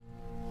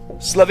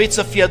Slăvit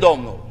să fie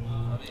Domnul!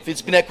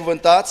 Fiți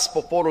binecuvântați,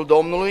 poporul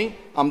Domnului.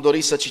 Am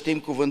dorit să citim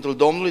cuvântul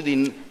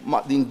Domnului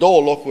din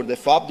două locuri, de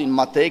fapt, din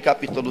Matei,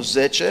 capitolul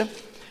 10.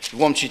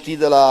 Vom citi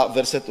de la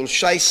versetul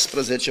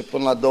 16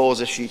 până la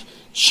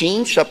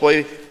 25 și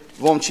apoi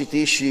vom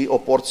citi și o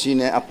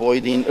porțiune apoi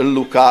din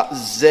Luca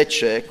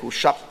 10 cu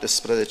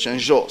 17 în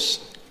jos.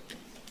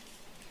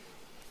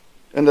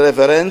 În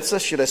reverență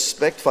și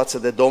respect față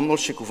de Domnul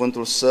și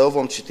cuvântul Său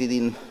vom citi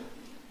din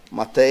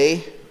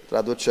Matei,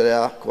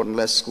 traducerea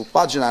Cornilescu,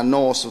 pagina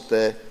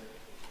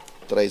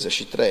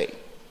 933.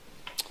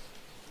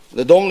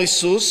 De Domnul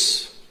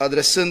Iisus,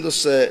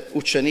 adresându-se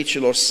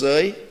ucenicilor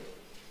Săi,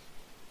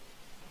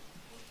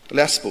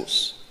 le-a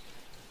spus: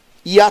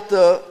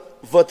 iată,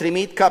 vă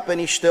trimit ca pe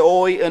niște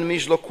oi în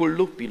mijlocul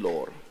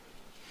lupilor.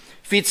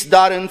 Fiți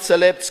dar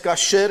înțelepți ca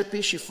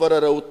șerpii și fără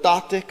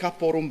răutate ca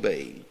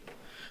porumbei.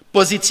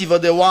 Păziți-vă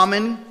de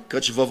oameni,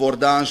 căci vă vor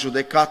da în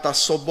judecata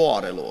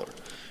soboarelor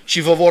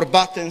și vă vor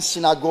bate în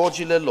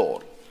sinagogile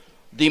lor.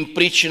 Din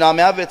pricina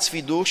mea veți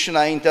fi duși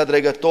înaintea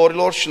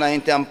dregătorilor și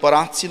înaintea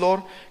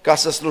împăraților, ca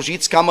să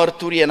slujiți ca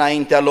mărturie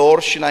înaintea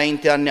lor și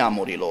înaintea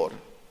neamurilor.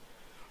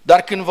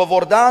 Dar când vă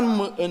vor da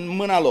în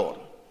mâna lor,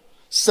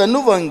 să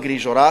nu vă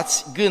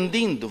îngrijorați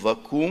gândindu-vă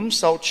cum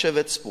sau ce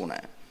veți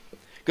spune,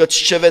 căci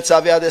ce veți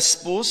avea de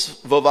spus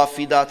vă va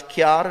fi dat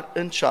chiar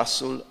în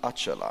ceasul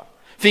acela.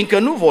 Fiindcă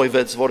nu voi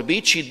veți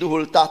vorbi, ci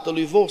Duhul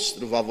Tatălui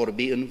vostru va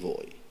vorbi în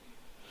voi.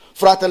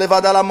 Fratele va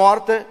da la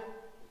moarte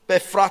pe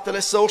fratele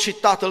său și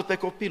tatăl pe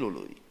copilul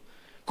lui.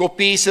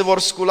 Copiii se vor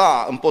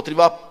scula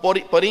împotriva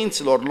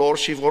părinților lor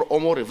și vor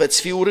omorî.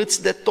 Veți fi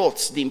urâți de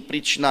toți din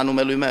pricina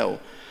numelui meu,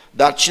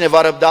 dar cine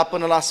va răbda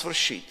până la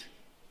sfârșit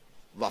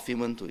va fi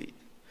mântuit.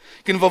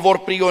 Când vă vor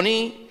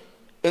prioni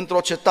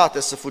într-o cetate,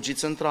 să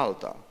fugiți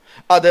într-alta.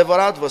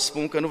 Adevărat vă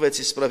spun că nu veți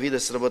isprăvi de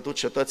străbătut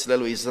cetățile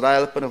lui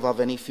Israel până va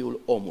veni Fiul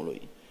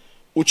omului.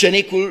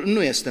 Ucenicul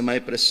nu este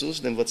mai presus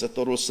de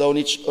învățătorul său,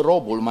 nici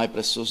robul mai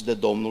presus de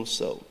domnul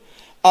său.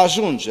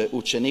 Ajunge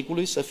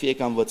ucenicului să fie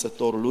ca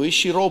învățătorul lui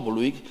și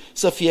robului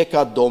să fie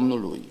ca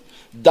domnul lui.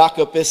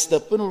 Dacă pe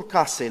stăpânul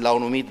casei l-au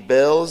numit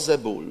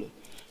Beelzebul,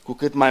 cu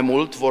cât mai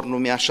mult vor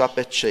numi așa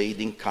pe cei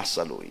din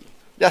casa lui.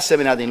 De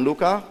asemenea, din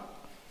Luca,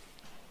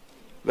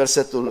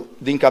 versetul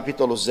din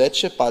capitolul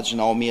 10,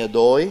 pagina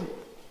 1002,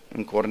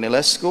 în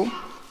Cornilescu,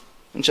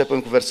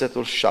 începând cu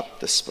versetul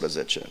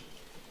 17.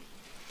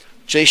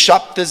 Cei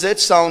 70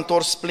 s-au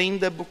întors plini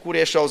de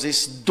bucurie și au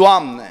zis: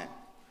 Doamne,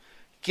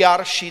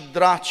 chiar și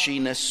dracii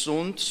ne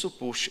sunt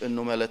supuși în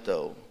numele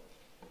Tău.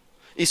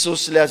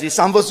 Iisus le-a zis: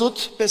 am văzut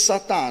pe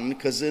Satan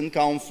căzând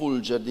ca un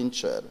fulger din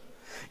cer.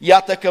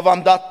 Iată că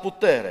v-am dat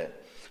putere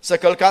să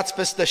călcați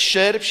peste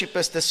șerpi și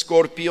peste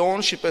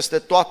scorpioni și peste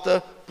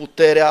toată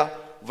puterea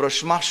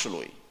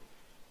vrășmașului.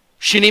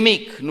 Și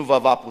nimic nu vă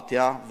va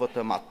putea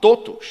vătăma.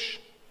 Totuși,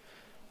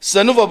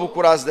 să nu vă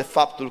bucurați de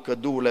faptul că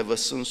duhurile vă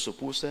sunt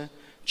supuse,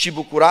 ci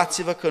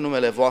bucurați-vă că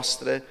numele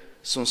voastre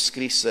sunt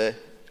scrise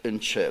în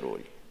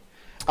ceruri.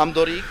 Am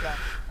dorit ca...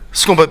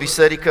 Scumpă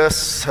biserică,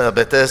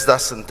 Bethesda,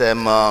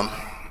 suntem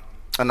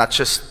în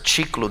acest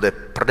ciclu de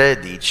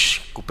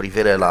predici cu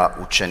privire la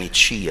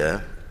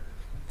ucenicie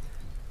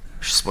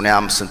și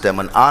spuneam, suntem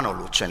în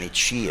anul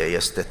ucenicie,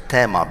 este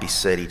tema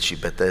Bisericii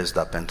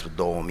Bethesda pentru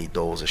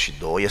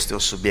 2022, este un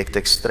subiect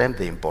extrem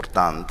de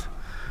important,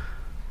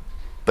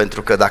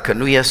 pentru că dacă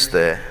nu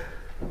este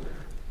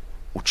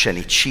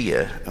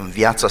ucenicie în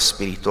viața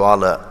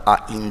spirituală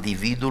a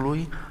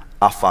individului,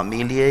 a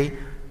familiei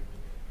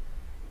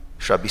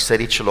și a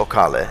bisericii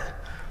locale,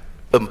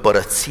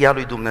 împărăția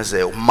lui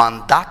Dumnezeu,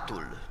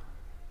 mandatul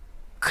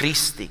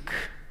cristic,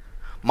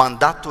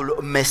 mandatul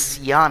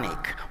mesianic,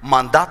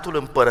 mandatul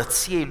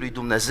împărăției lui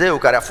Dumnezeu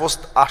care a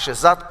fost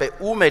așezat pe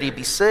umerii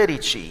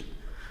bisericii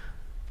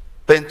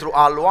pentru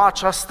a lua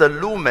această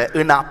lume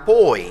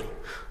înapoi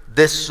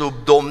de sub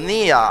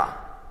domnia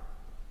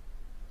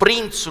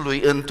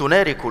prințului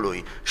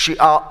întunericului și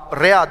a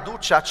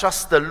readuce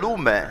această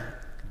lume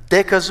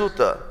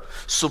decăzută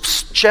sub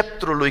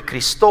sceptrul lui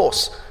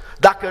Hristos.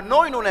 Dacă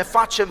noi nu ne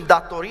facem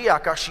datoria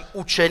ca și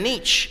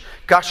ucenici,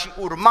 ca și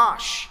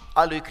urmași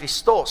al lui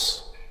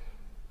Hristos,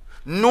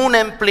 nu ne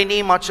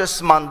împlinim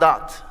acest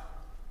mandat.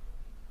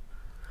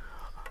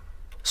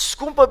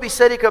 Scumpă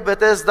biserică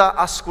Bethesda,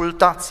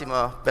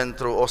 ascultați-mă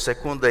pentru o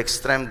secundă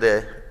extrem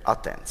de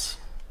atenți.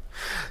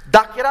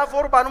 Dacă era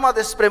vorba numai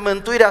despre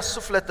mântuirea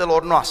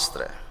sufletelor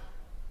noastre,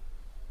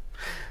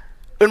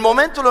 în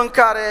momentul în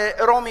care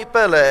Romy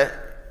Pelle,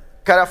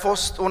 care a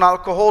fost un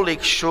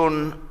alcoolic și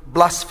un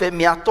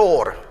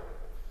blasfemiator,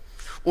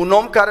 un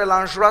om care l-a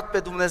înjurat pe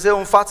Dumnezeu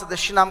în față,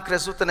 deși n-am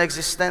crezut în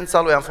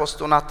existența lui, am fost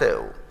un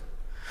ateu.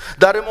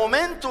 Dar în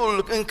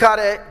momentul în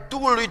care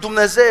Duhul lui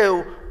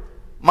Dumnezeu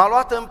m-a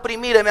luat în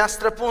primire, mi-a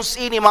străpuns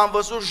inima, am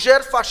văzut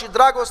jertfa și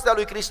dragostea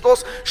lui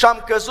Hristos și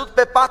am căzut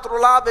pe 4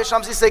 labe și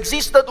am zis: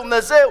 există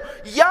Dumnezeu,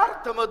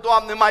 iartă-mă,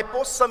 Doamne, mai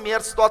poți să-mi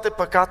ierți toate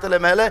păcatele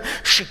mele?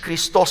 Și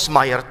Hristos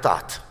m-a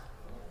iertat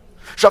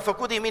și a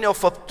făcut din mine o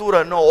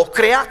făptură nouă, o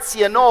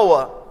creație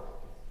nouă.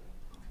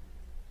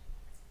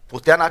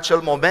 Putea în acel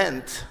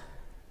moment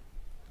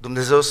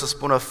Dumnezeu să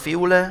spună,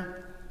 fiule,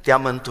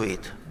 te-am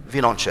mântuit,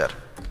 vino în cer.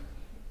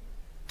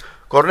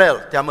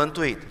 Cornel, te-am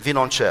mântuit,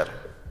 vino în cer.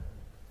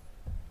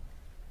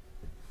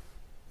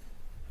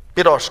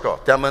 Piroșco,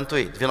 te-am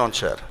mântuit, vino în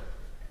cer.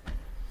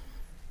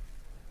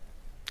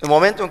 În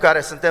momentul în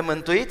care suntem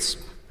mântuiți,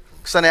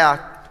 să ne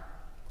ia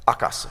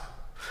acasă.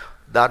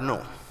 Dar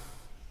nu.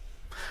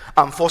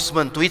 Am fost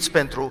mântuiți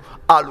pentru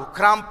a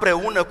lucra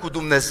împreună cu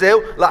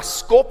Dumnezeu la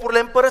scopurile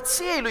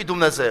împărăției lui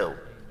Dumnezeu.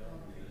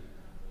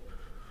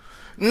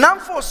 N-am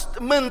fost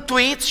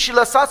mântuiți și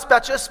lăsați pe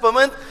acest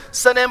pământ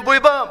să ne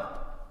îmbuibăm,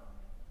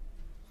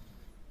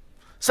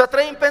 să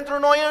trăim pentru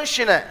noi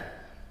înșine,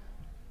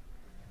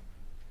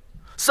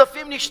 să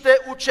fim niște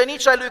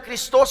ucenici ai lui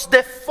Hristos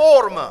de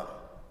formă,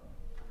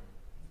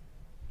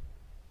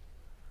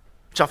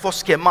 ci am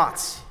fost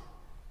chemați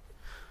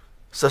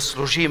să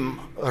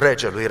slujim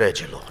Regelui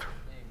Regilor,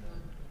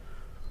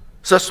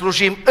 să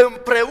slujim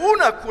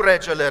împreună cu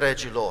Regele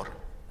Regilor,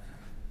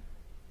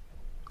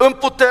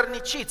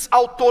 împuterniciți,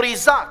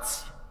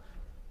 autorizați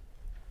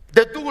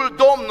de Duhul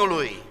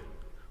Domnului,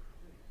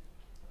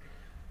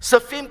 să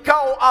fim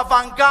ca o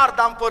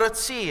avangardă a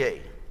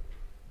împărăției,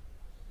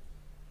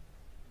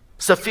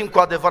 să fim cu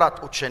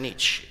adevărat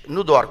ucenici,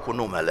 nu doar cu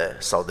numele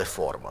sau de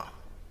formă.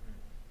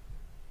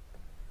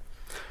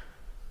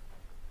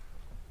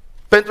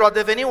 Pentru a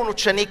deveni un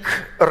ucenic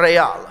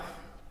real,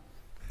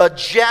 a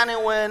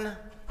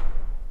genuine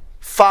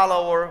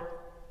follower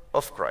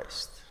of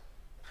Christ,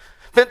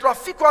 pentru a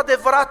fi cu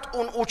adevărat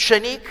un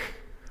ucenic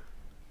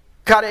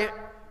care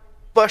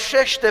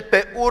pășește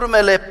pe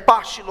urmele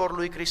pașilor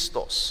lui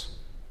Hristos,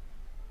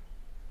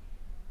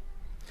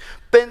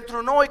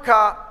 pentru noi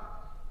ca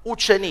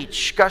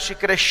ucenici, ca și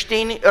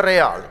creștini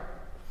reali,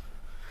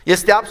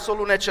 este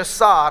absolut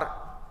necesar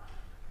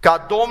ca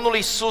Domnul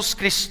Iisus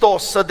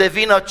Hristos să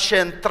devină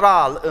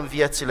central în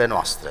viețile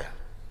noastre.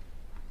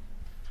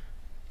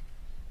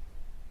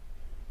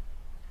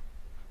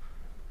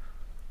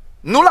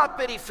 Nu la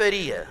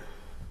periferie,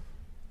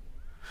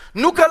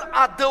 nu că îl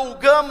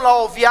adăugăm la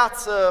o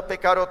viață pe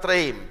care o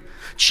trăim,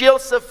 ci El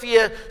să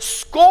fie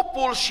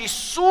scopul și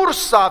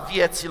sursa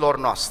vieților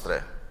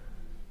noastre.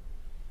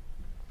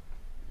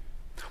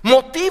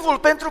 Motivul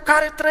pentru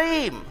care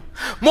trăim,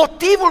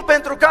 motivul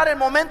pentru care în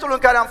momentul în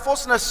care am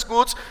fost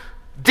născuți,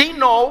 din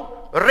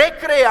nou,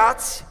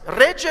 recreați,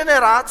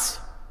 regenerați,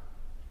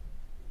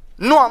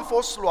 nu am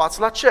fost luați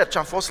la cer, ci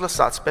am fost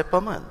lăsați pe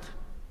pământ.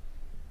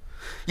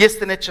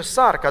 Este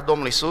necesar ca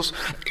Domnul Iisus,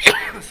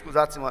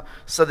 scuzați-mă,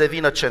 să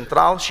devină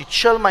central și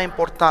cel mai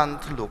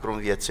important lucru în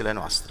viețile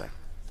noastre.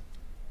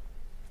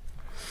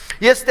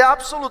 Este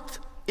absolut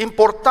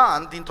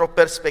important, dintr-o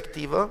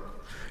perspectivă,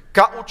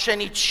 ca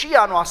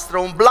ucenicia noastră,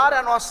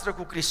 umblarea noastră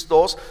cu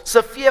Hristos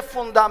să fie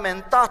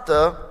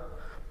fundamentată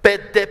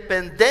pe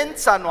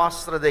dependența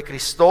noastră de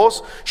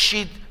Hristos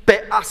și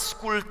pe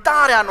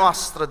ascultarea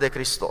noastră de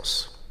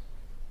Hristos.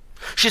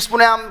 Și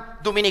spuneam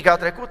duminica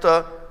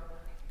trecută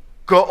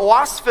că o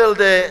astfel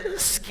de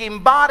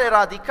schimbare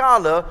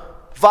radicală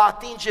va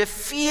atinge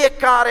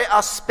fiecare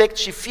aspect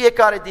și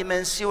fiecare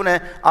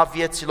dimensiune a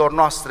vieților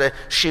noastre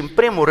și, în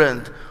primul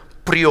rând,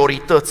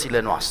 prioritățile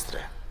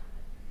noastre.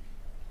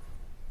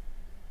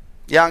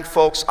 Young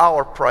folks,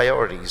 our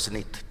priorities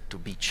need to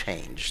be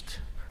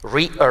changed,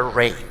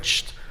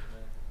 rearranged,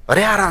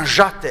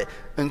 rearanjate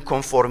în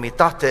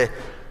conformitate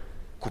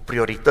cu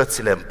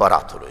prioritățile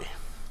împăratului.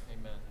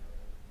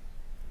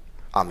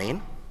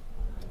 Amin?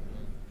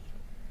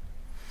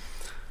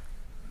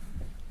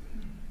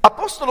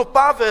 Apostolul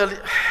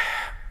Pavel,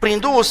 prin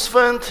Duhul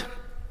Sfânt,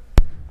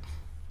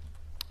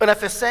 în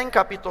Efeseni,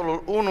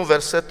 capitolul 1,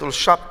 versetul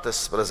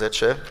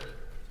 17,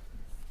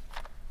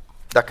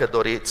 dacă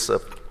doriți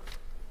să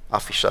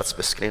afișați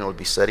pe screen-ul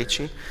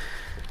bisericii,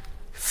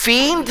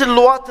 fiind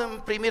luat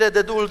în primire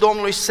de Duhul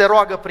Domnului, se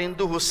roagă prin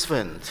Duhul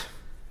Sfânt.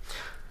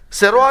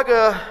 Se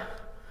roagă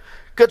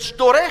căci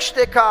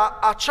dorește ca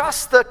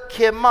această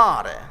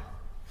chemare,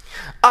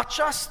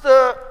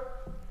 această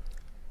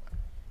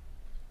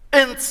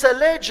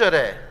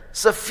înțelegere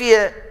să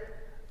fie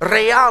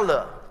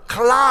reală,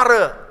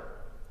 clară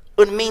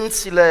în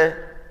mințile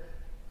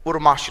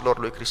urmașilor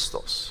lui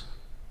Hristos.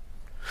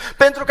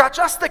 Pentru că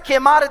această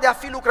chemare de a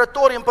fi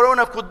lucrători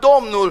împreună cu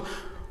Domnul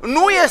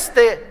nu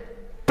este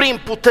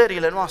prin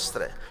puterile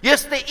noastre.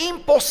 Este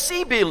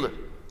imposibil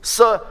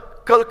să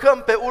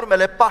călcăm pe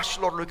urmele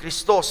pașilor lui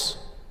Hristos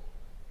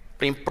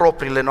prin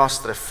propriile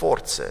noastre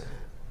forțe,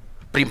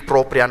 prin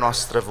propria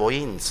noastră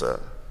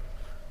voință.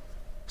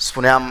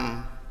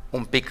 Spuneam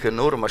un pic în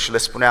urmă și le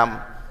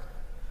spuneam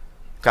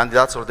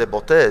candidaților de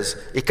botez,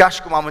 e ca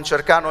și cum am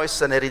încercat noi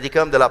să ne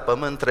ridicăm de la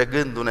pământ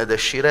trăgându-ne de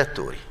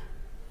șireturi.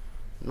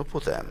 Nu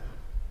putem.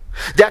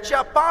 De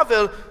aceea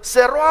Pavel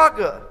se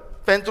roagă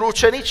pentru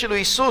ucenicii lui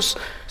Iisus,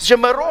 zice,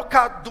 mă rog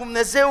ca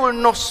Dumnezeul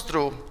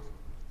nostru,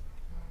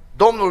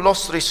 Domnul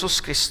nostru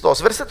Iisus Hristos,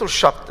 versetul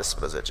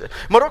 17,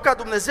 mă rog ca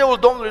Dumnezeul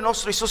Domnului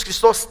nostru Iisus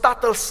Hristos,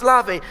 Tatăl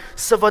Slavei,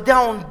 să vă dea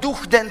un duh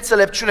de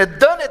înțelepciune.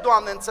 Dă-ne,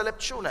 Doamne,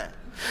 înțelepciune,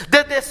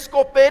 de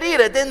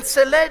descoperire, de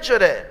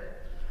înțelegere,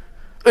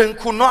 în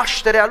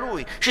cunoașterea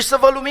Lui și să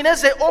vă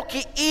lumineze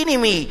ochii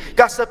inimii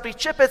ca să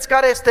pricepeți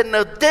care este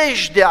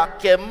nădejdea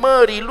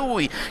chemării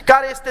Lui,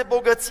 care este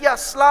bogăția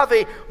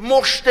slavei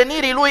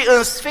moștenirii Lui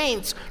în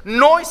sfinți.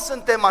 Noi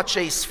suntem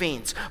acei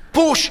sfinți,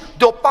 puși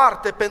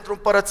deoparte pentru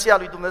împărăția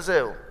Lui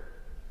Dumnezeu.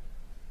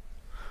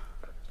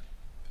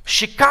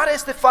 Și care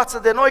este față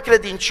de noi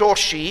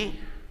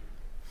credincioșii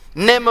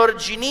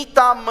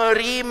nemărginita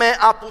mărime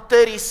a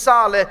puterii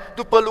sale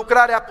după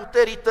lucrarea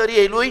puterii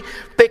tăriei Lui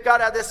pe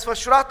care a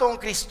desfășurat-o în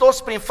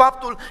Hristos prin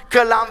faptul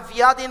că l-a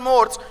înviat din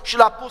morți și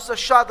l-a pus să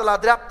șadă la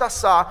dreapta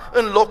sa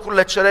în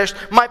locurile cerești,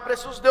 mai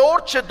presus de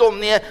orice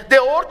domnie, de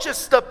orice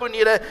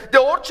stăpânire, de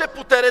orice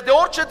putere, de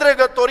orice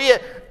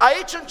dregătorie,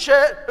 aici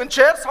în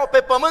cer sau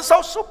pe pământ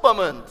sau sub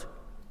pământ.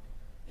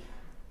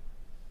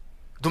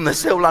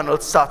 Dumnezeu l-a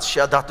înălțat și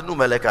a dat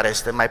numele care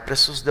este mai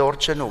presus de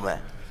orice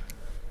nume.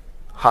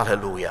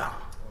 Haleluia!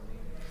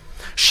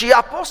 Și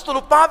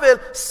Apostolul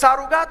Pavel s-a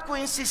rugat cu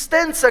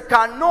insistență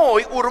ca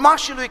noi,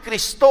 urmașii lui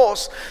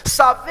Hristos,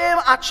 să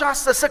avem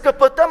să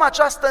căpătăm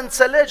această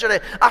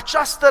înțelegere,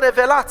 această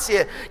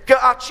revelație, că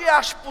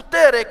aceeași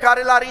putere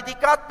care l-a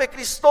ridicat pe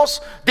Hristos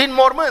din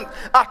mormânt,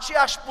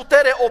 aceeași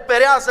putere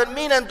operează în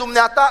mine, în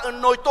dumneata, în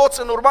noi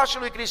toți, în urmașii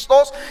lui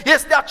Hristos,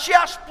 este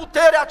aceeași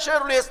putere a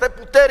cerului, este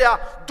puterea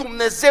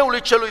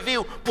Dumnezeului celui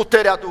viu,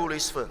 puterea Duhului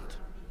Sfânt.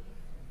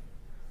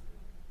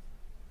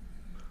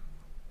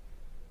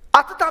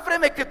 Atâta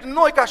vreme cât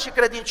noi ca și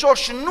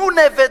credincioși nu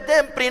ne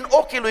vedem prin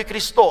ochii lui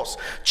Hristos,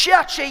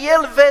 ceea ce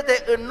El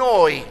vede în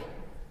noi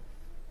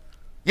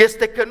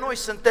este că noi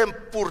suntem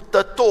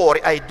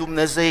purtători ai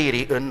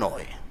dumnezeirii în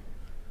noi.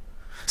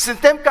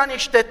 Suntem ca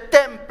niște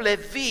temple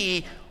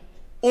vii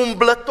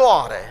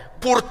umblătoare,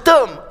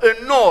 purtăm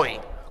în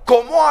noi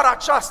comoara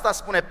aceasta,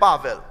 spune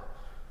Pavel,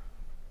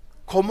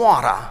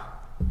 comoara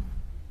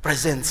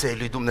prezenței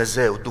lui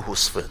Dumnezeu, Duhul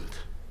Sfânt.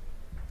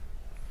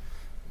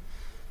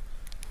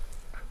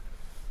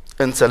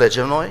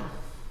 Înțelegem noi?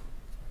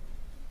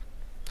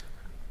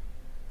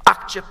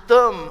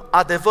 Acceptăm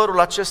adevărul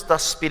acesta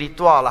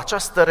spiritual,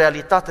 această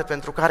realitate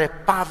pentru care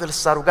Pavel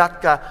s-a rugat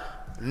ca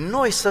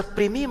noi să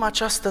primim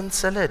această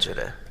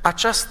înțelegere,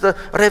 această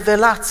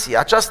revelație,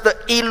 această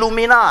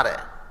iluminare.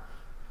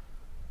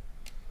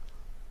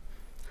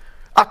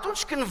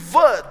 Atunci când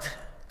văd,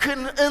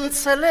 când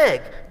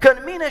înțeleg că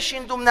în mine și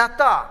în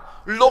dumneata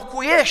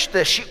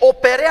locuiește și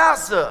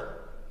operează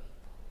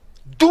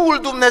Duhul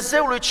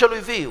Dumnezeului celui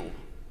viu,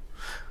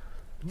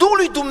 Duhul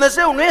lui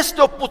Dumnezeu nu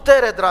este o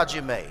putere,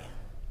 dragii mei.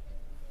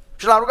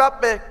 Și l-am rugat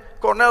pe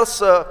Cornel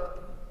să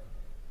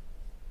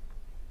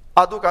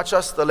aduc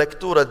această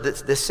lectură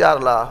de seară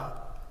la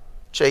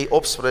cei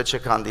 18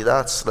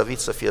 candidați,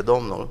 slăviți să fie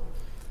Domnul,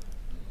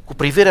 cu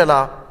privire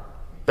la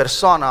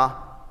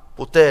persoana,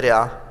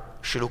 puterea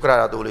și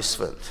lucrarea Duhului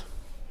Sfânt.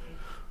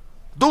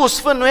 Duhul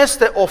Sfânt nu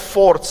este o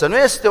forță, nu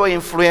este o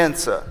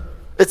influență.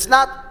 It's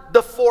not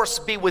the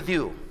force be with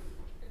you.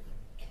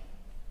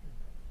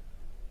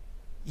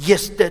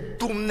 Este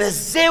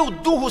Dumnezeu,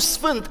 Duhul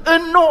Sfânt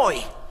în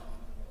noi.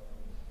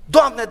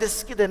 Doamne,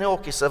 deschide-ne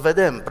ochii să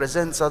vedem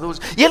prezența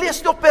Duhului. El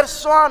este o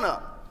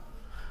persoană.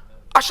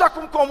 Așa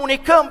cum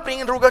comunicăm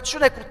prin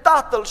rugăciune cu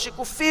Tatăl și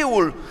cu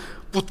Fiul,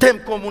 putem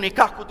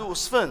comunica cu Duhul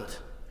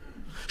Sfânt.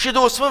 Și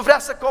Duhul Sfânt vrea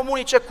să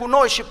comunice cu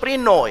noi și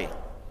prin noi.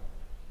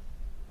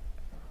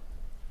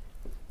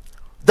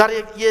 Dar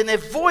e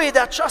nevoie de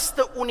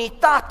această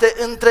unitate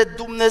între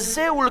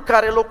Dumnezeul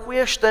care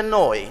locuiește în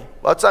noi.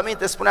 Vă-ați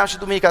aminte, spuneam și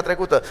duminica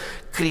trecută,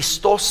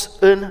 Hristos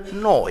în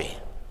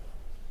noi.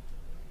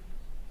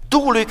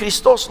 Duhul lui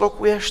Hristos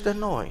locuiește în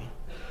noi.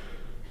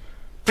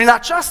 Prin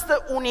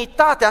această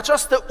unitate,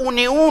 această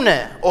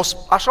uniune,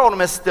 așa o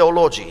numesc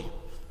teologii,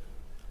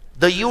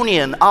 the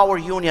union, our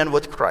union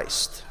with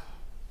Christ,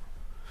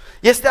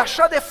 este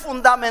așa de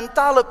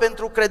fundamentală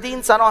pentru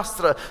credința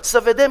noastră, să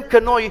vedem că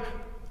noi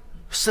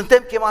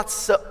suntem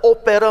chemați să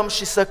operăm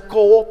și să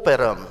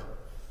cooperăm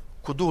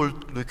cu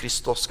Duhul lui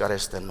Hristos care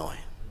este în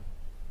noi.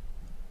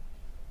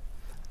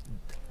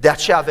 De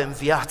aceea avem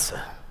viață,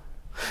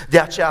 de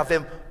aceea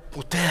avem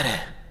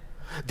putere,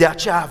 de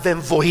aceea avem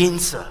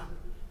voință.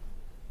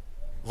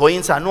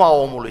 Voința nu a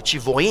omului, ci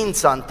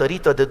voința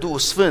întărită de Duhul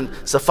Sfânt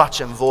să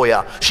facem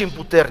voia și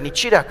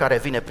împuternicirea care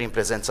vine prin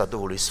prezența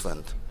Duhului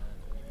Sfânt.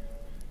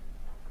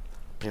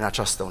 Prin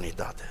această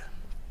unitate.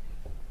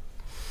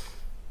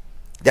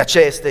 De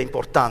aceea este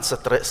important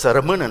să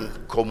rămân în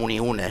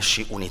comuniune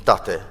și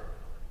unitate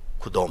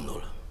cu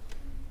Domnul.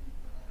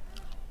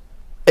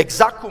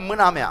 Exact cum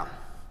mâna mea,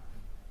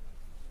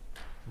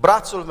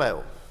 brațul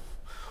meu,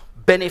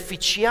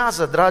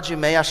 beneficiază, dragii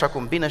mei, așa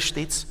cum bine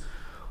știți,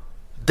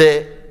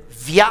 de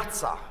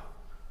viața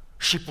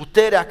și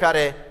puterea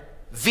care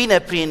vine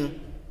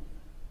prin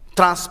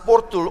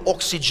transportul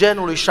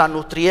oxigenului și a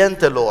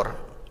nutrientelor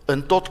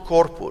în tot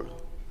corpul.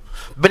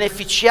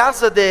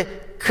 Beneficiază de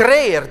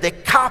creier,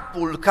 de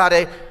capul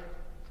care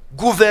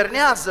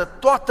guvernează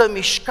toată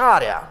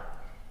mișcarea.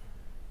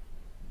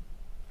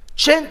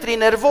 Centrii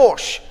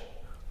nervoși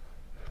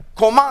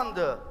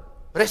comandă,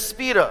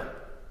 respiră.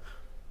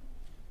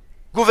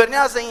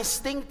 guvernează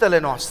instinctele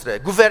noastre,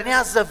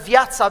 guvernează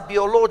viața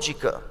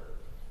biologică.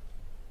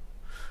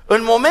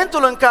 În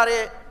momentul în care,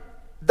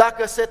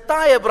 dacă se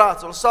taie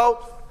brațul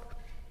sau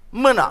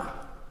mâna,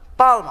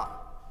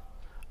 palma,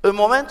 în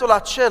momentul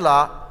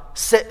acela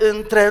se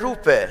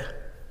întrerupe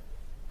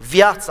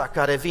viața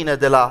care vine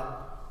de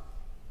la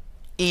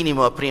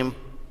inimă prin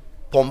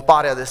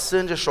pomparea de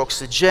sânge și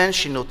oxigen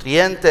și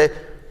nutriente,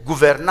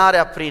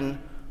 guvernarea prin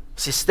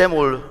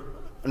sistemul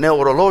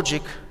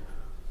neurologic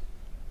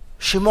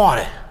și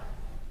moare.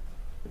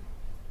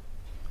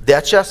 De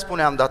aceea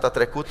spuneam data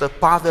trecută,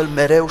 Pavel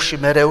mereu și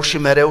mereu și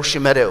mereu și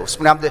mereu.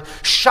 Spuneam de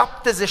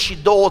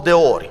 72 de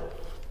ori.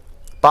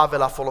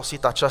 Pavel a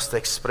folosit această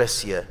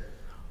expresie,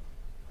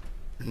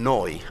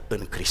 noi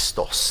în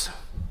Hristos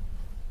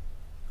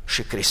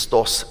și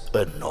Hristos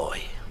în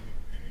noi.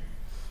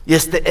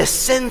 Este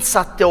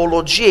esența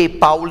teologiei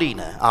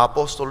pauline a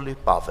apostolului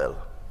Pavel.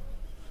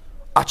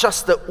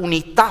 Această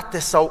unitate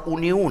sau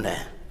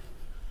uniune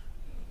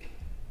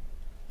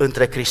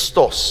între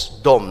Hristos,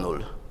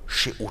 Domnul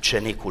și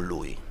ucenicul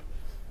lui.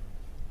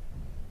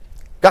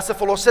 Ca să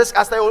folosesc,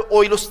 asta e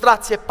o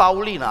ilustrație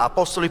paulină a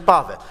apostolului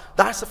Pavel,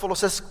 dar hai să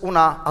folosesc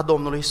una a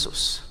Domnului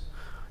Iisus.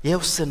 Eu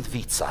sunt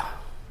vița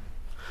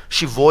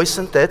și voi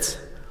sunteți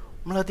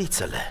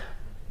mlădițele.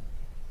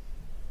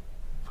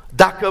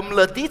 Dacă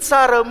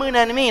mlădița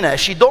rămâne în mine,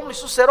 și Domnul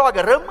Iisus se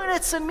roagă,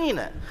 rămâneți în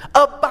mine,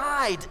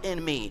 abide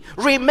in me,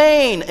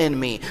 remain in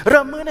me,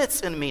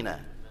 rămâneți în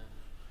mine.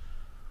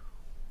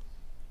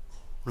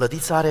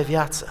 Mlădița are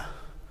viață.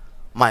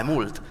 Mai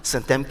mult,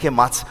 suntem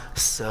chemați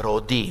să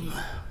rodim.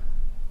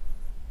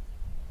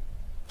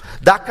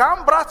 Dacă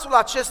am brațul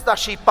acesta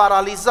și e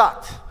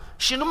paralizat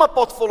și nu mă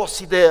pot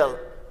folosi de el,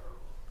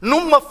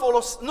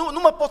 nu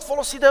mă pot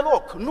folosi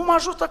deloc, nu mă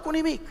ajută cu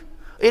nimic,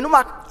 e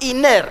numai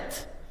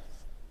inert.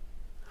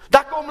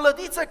 Dacă o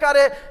mlădiță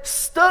care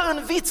stă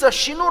în viță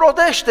și nu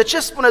rodește, ce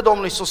spune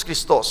Domnul Iisus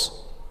Hristos?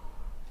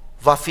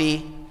 Va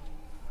fi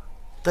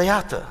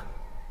tăiată.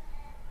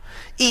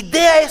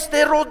 Ideea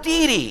este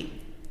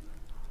rodirii,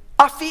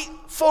 a fi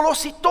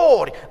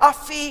folositori, a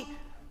fi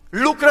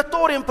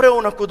lucrători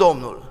împreună cu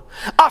Domnul.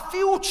 A fi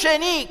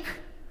ucenic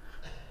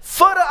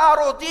fără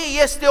a rodi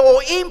este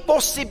o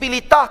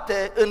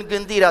imposibilitate în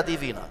gândirea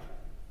divină.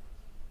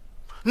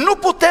 Nu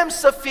putem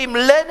să fim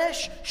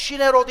leneși și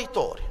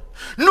neroditori.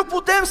 Nu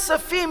putem să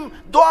fim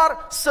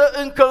doar să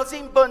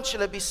încălzim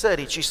băncile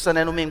bisericii și să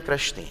ne numim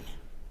creștini.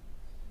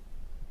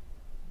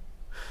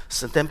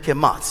 Suntem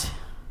chemați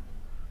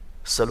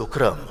să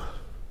lucrăm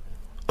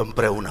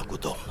împreună cu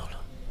Domnul.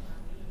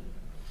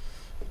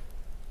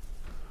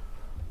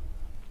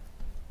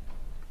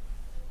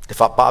 De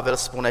fapt, Pavel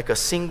spune că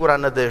singura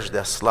nădejde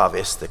a slavei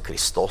este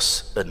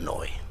Hristos în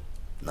noi,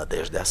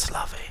 nădejdea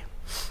slavei.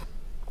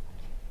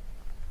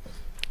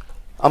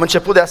 Am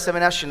început de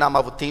asemenea și n-am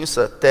avut timp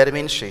să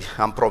termin și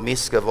am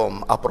promis că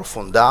vom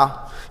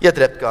aprofunda. E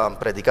drept că am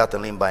predicat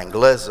în limba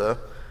engleză,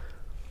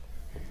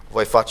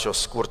 voi face o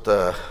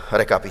scurtă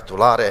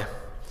recapitulare.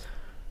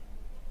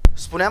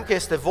 Spuneam că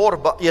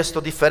este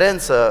o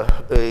diferență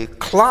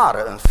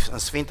clară în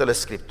Sfintele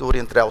Scripturi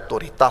între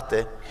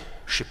autoritate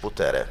și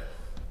putere.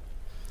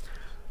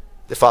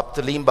 De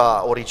fapt,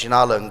 limba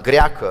originală în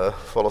greacă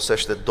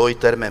folosește doi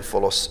termeni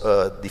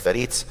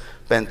diferiți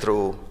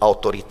pentru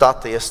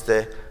autoritate,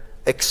 este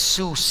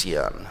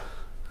exousian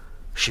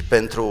și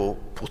pentru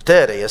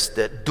putere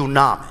este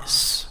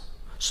dunamis.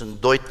 Sunt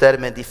doi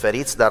termeni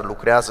diferiți, dar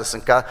lucrează,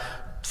 sunt ca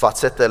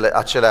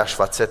aceleași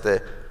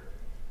fațete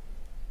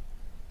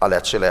ale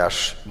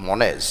aceleiași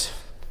monezi.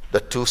 The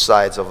two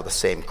sides of the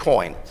same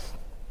coin.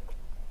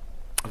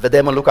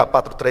 Vedem în Luca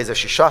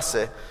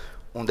 4:36,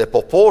 unde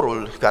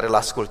poporul care l-a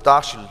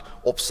ascultat și îl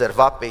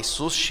observa pe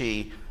Iisus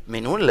și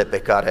minunile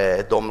pe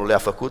care Domnul le-a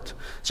făcut,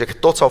 zice că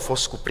toți au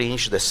fost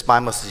cuprinși de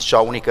spaimă, se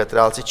ziceau unii către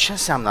alții, ce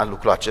înseamnă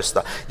lucrul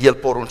acesta? El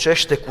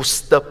poruncește cu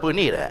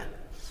stăpânire.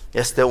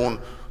 Este un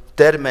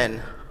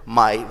termen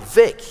mai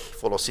vechi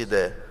folosit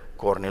de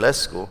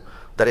Cornilescu,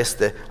 dar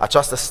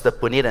această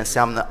stăpânire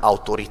înseamnă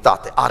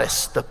autoritate, are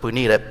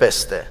stăpânire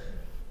peste.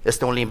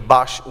 Este un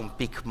limbaj un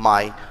pic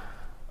mai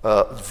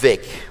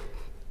vechi.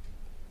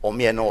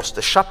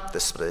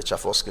 1917 a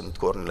fost când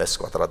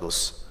Cornilescu a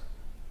tradus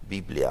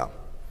Biblia.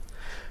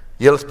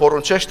 El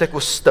poruncește cu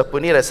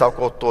stăpânire sau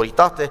cu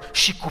autoritate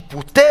și cu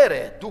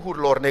putere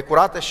duhurilor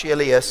necurate și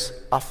ele ies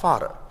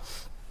afară.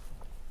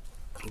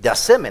 De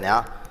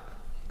asemenea,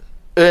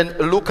 în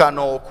Luca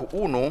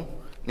 9:1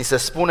 ni se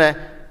spune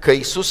că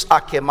Iisus a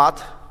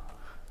chemat,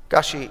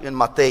 ca și în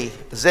Matei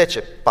 10,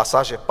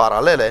 pasaje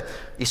paralele,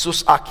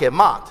 Iisus a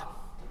chemat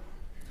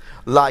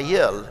la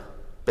El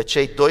pe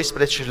cei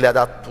 12 și le-a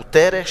dat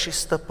putere și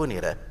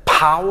stăpânire,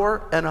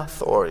 power and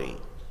authority,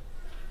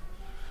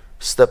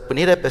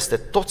 stăpânire peste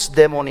toți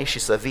demonii și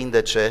să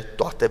vindece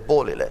toate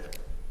bolile.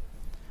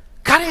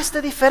 Care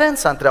este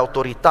diferența între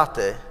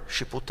autoritate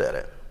și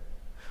putere?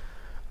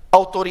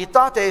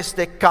 Autoritatea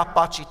este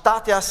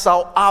capacitatea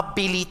sau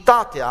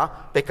abilitatea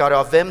pe care o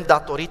avem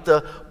datorită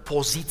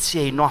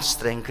poziției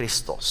noastre în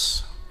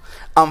Hristos.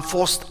 Am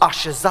fost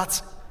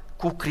așezați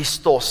cu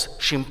Hristos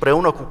și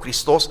împreună cu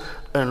Hristos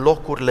în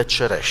locurile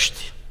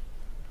cerești.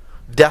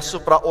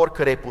 Deasupra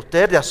oricărei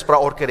puteri, deasupra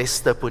oricărei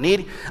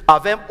stăpâniri,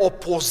 avem o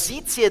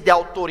poziție de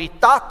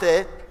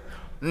autoritate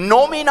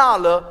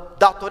nominală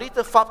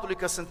datorită faptului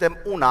că suntem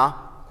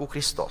una cu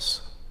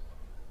Hristos.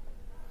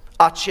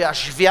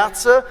 Aceeași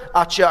viață,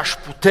 aceeași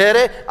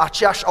putere,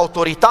 aceeași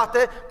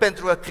autoritate,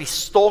 pentru că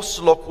Hristos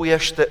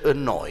locuiește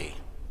în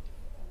noi.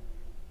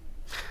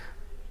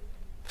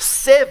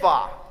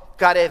 Seva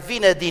care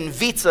vine din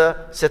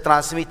viță se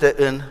transmite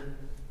în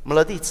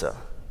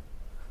mlădiță.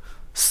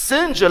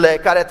 Sângele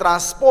care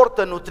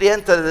transportă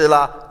nutrientele de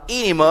la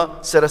inimă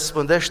se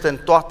răspândește în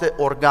toate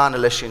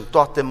organele și în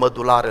toate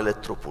mădularele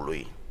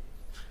trupului.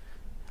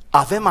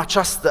 Avem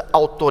această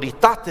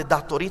autoritate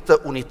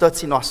datorită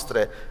unității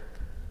noastre.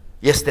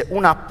 Este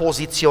una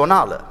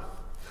pozițională.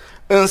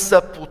 Însă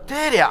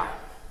puterea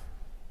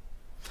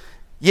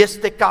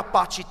este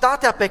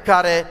capacitatea pe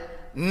care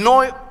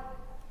noi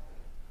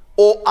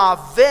o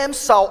avem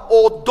sau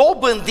o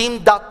dobândim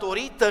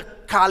datorită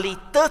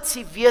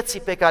calității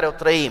vieții pe care o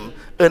trăim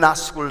în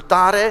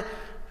ascultare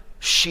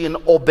și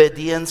în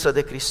obediență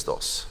de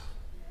Hristos.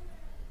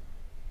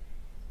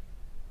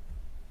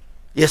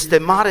 Este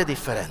mare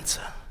diferență.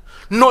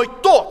 Noi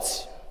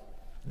toți,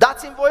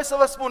 dați-mi voie să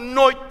vă spun,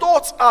 noi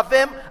toți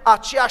avem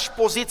aceeași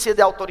poziție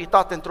de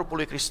autoritate în trupul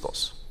lui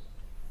Hristos.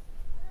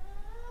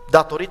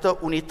 Datorită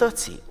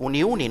unității,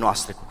 uniunii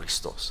noastre cu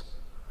Hristos.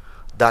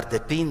 Dar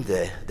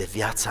depinde de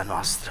viața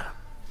noastră.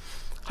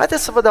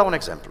 Haideți să vă dau un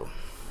exemplu.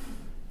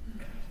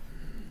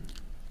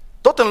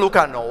 Tot în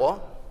Luca 9,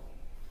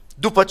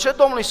 după ce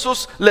Domnul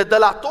Iisus le dă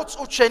la toți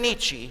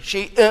ucenicii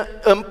și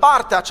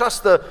împarte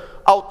această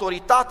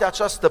autoritate,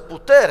 această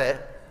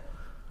putere,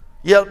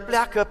 El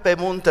pleacă pe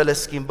muntele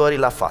schimbării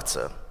la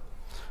față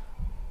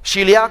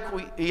și îl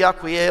ia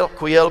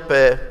cu el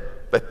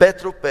pe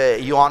Petru, pe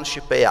Ioan și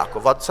pe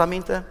Iacov. Vă aduți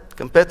aminte?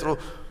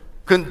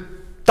 Când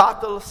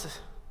Tatăl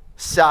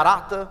se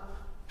arată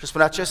și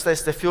spune: acesta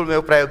este Fiul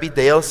meu prea iubit,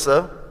 de El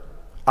să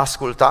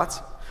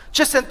ascultați.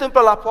 Ce se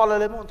întâmplă la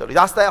poalele muntelui?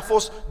 Asta a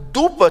fost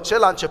după ce,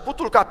 la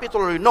începutul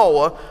capitolului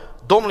 9,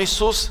 Domnul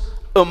Iisus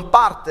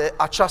împarte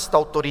această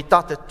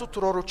autoritate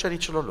tuturor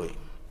ucenicilor Lui.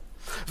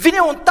 Vine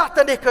un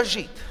tată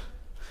necăjit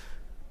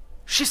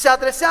și se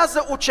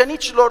adresează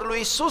ucenicilor lui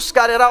Iisus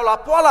care erau la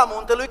poala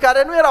muntelui,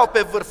 care nu erau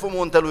pe vârful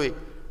muntelui,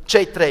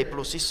 cei 3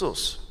 plus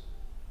Iisus.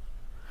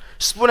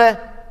 Spune: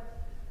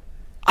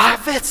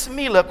 aveți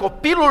milă,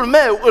 copilul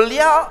meu îl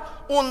ia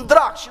un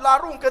drac și îl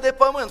aruncă de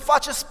pământ,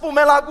 face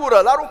spume la gură,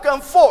 îl aruncă în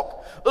foc,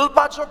 îl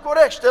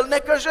bagiocorește, îl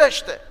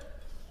necăjește.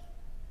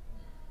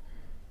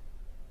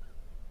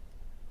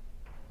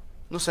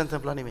 Nu se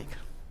întâmplă nimic.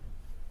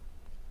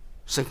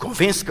 Sunt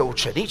convins că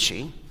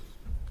ucenicii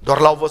doar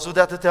l-au văzut de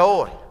atâtea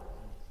ori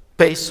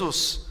pe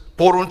Iisus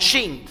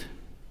poruncind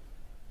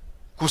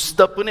cu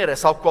stăpânire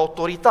sau cu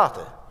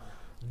autoritate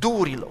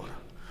durilor.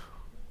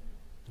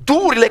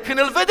 Durile, când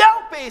îl vedeau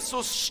pe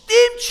Iisus,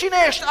 știm cine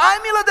ești, ai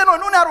milă de noi,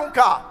 nu ne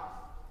arunca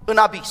în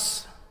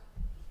abis.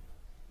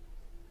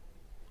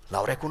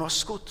 L-au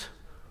recunoscut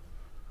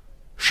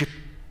și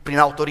prin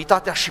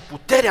autoritatea și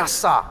puterea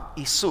sa,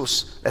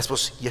 Iisus le-a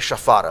spus: ieși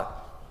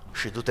afară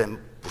și du-te în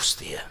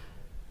pustie.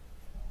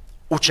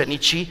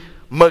 Ucenicii,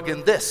 mă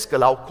gândesc că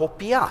l-au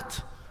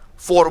copiat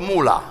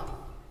formula.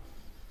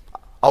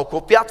 Au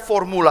copiat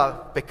formula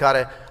pe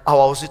care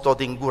au auzit-o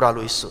din gura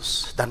lui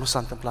Iisus, dar nu s-a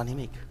întâmplat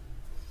nimic.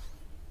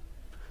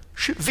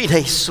 Și vine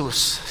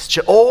Iisus,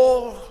 zice: o,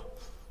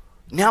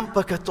 neam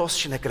păcătos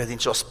și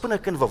necredincios, până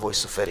când vă voi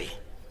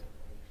suferi?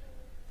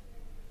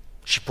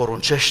 Și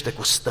poruncește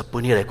cu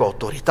stăpânire, cu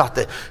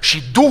autoritate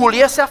și Duhul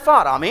iese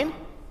afară, amin?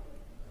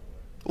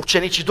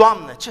 Ucenicii: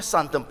 Doamne, ce s-a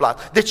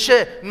întâmplat? De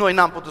ce noi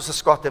n-am putut să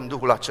scoatem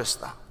Duhul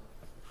acesta?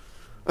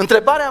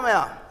 Întrebarea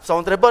mea, sau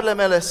întrebările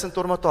mele sunt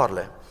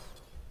următoarele.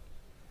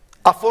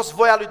 A fost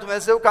voia lui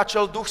Dumnezeu ca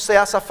acel Duh să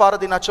iasă afară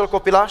din acel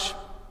copilaș?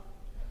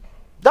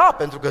 Da,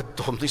 pentru că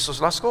Domnul Iisus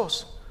l-a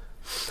scos.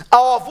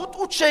 Au avut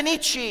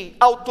ucenicii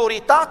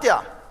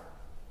autoritatea?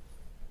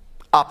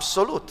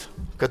 Absolut,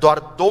 că doar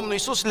Domnul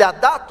Iisus le-a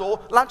dat-o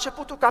la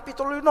începutul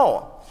capitolului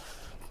 9.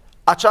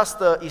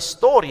 Această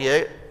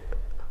istorie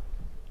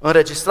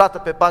înregistrată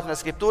pe paginile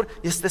Scripturi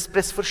este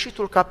spre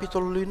sfârșitul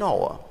capitolului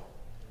 9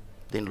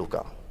 din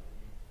Luca.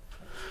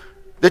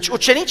 Deci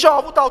ucenicii au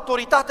avut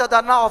autoritatea,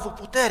 dar n-au avut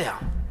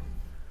puterea.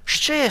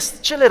 Și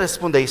ce le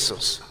răspunde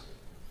Iisus?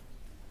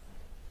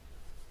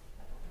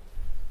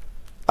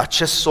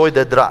 Acest soi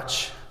de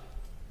draci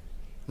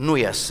nu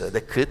iese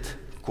decât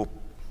cu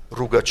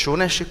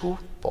rugăciune și cu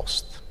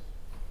post.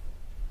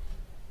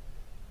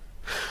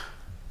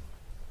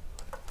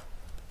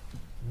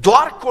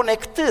 Doar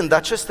conectând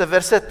aceste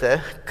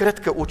versete, cred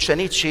că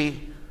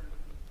ucenicii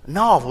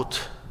n-au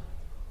avut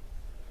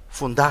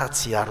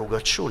fundația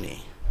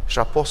rugăciunii și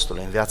a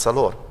postului în viața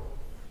lor.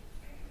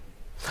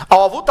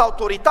 Au avut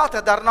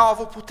autoritatea, dar n-au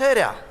avut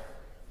puterea.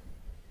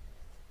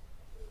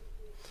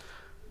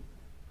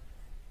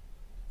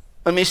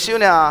 În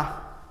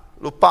misiunea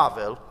lui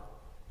Pavel,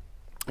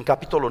 în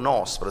capitolul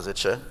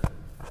 19,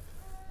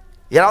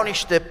 erau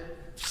niște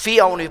fii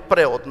a unui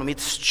preot numit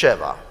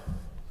Sceva,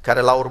 care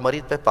l-a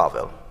urmărit pe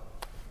Pavel.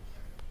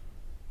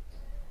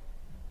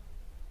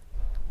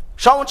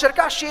 Și au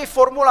încercat și ei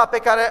formula pe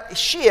care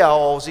și ei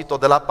au auzit-o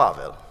de la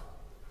Pavel.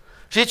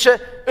 Și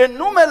zice, în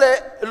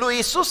numele lui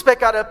Iisus pe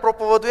care îl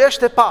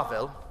propovăduiește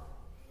Pavel,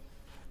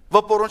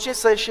 vă poruncim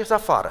să ieșiți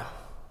afară.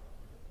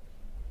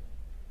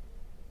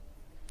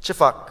 Ce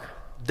fac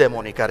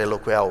demonii care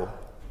locuiau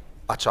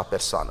acea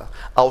persoană?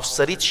 Au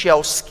sărit și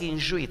au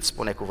schinjuit,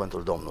 spune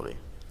cuvântul Domnului.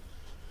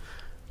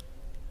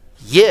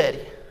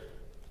 Ieri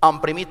am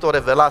primit o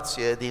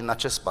revelație din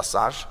acest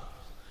pasaj,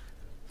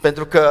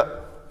 pentru că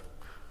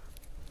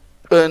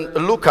în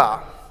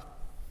Luca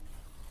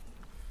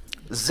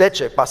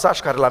 10, pasaj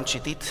care l-am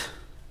citit,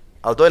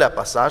 al doilea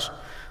pasaj,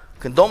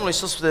 când Domnul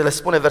Iisus le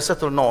spune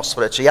versetul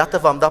 19, iată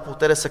v-am dat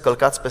putere să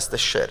călcați peste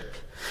șerpi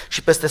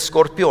și peste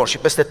scorpioni și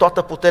peste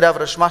toată puterea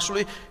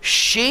vrăjmașului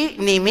și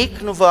nimic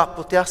nu va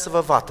putea să vă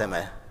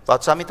vateme.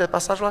 V-ați aminte de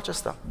pasajul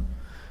acesta?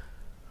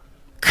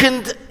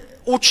 Când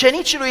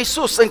ucenicii lui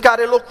Iisus, în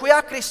care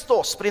locuia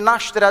Hristos prin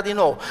nașterea din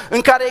nou,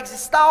 în care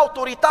exista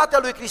autoritatea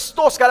lui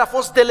Hristos, care a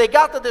fost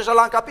delegată deja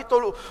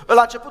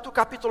la începutul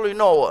capitolului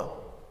 9,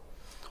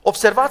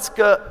 observați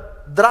că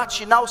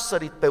dracii n-au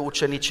sărit pe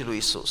ucenicii lui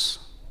Iisus.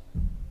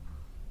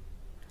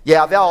 Ei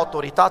aveau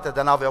autoritate,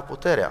 dar n-aveau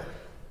puterea.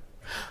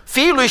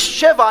 Fiii lui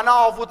Sceva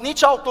n-au avut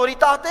nici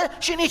autoritate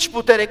și nici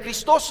putere.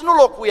 Hristos nu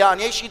locuia în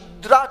ei și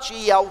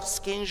dracii i-au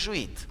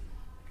schinjuit.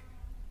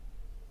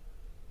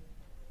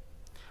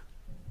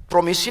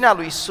 Promisiunea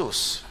lui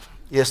Iisus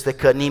este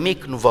că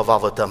nimic nu vă va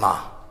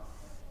vătăma,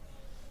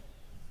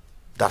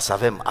 dar să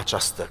avem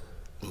această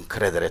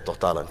încredere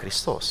totală în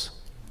Hristos.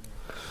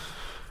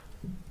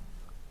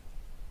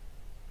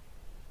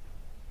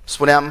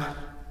 Spuneam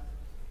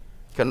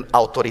că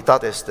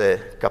autoritatea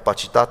este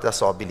capacitatea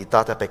sau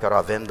abilitatea pe care o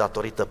avem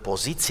datorită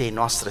poziției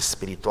noastre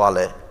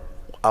spirituale,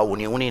 a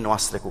uniunii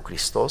noastre cu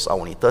Hristos, a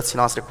unității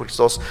noastre cu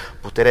Hristos.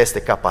 Puterea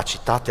este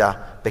capacitatea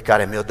pe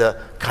care mi-o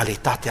dă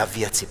calitatea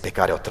vieții pe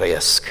care o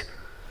trăiesc.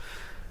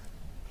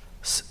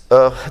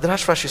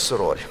 Dragi frați și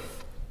surori,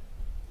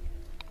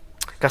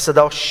 ca să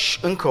dau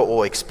încă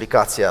o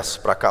explicație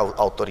asupra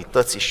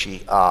autorității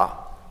și a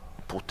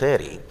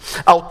puterii,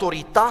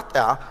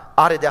 autoritatea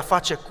are de a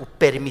face cu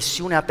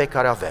permisiunea pe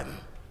care o avem.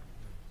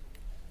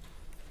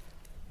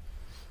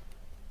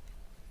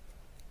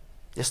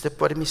 Este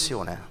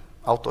permisiune,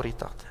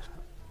 autoritate.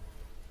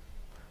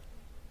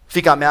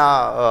 Fiica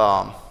mea,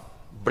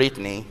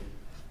 Britney,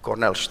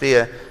 Cornel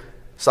știe,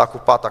 s-a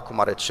ocupat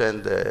acum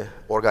recent de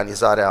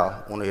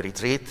organizarea unui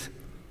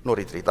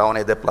a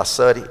unei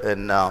deplasări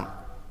în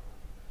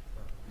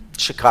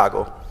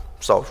Chicago,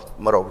 sau,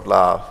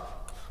 la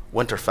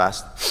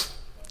Winterfest.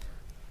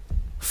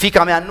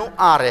 Fiica mea nu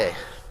are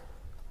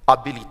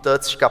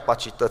abilități și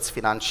capacități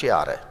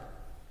financiare.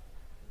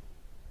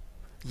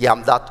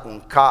 I-am dat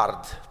un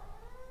card,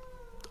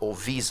 o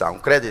Visa, un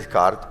credit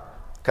card,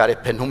 care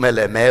pe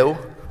numele meu,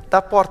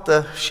 dar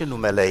poartă și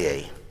numele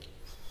ei.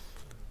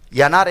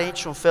 Ea n-are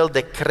niciun fel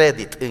de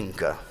credit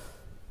încă,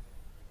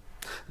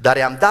 dar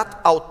i-am dat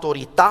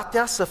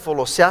autoritatea să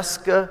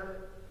folosească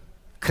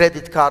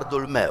credit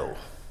cardul meu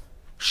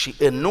și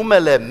în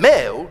numele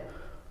meu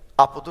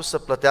a putut să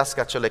plătească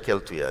acele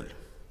cheltuieli.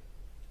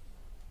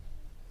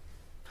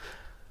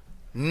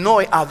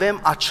 Noi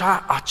avem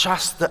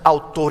această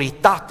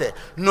autoritate.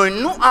 Noi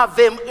nu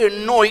avem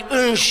în noi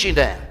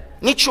înșine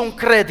niciun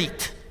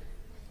credit.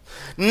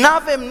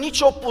 N-avem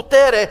nicio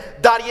putere,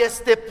 dar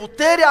este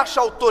puterea și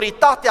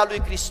autoritatea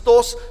lui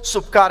Hristos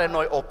sub care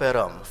noi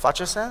operăm.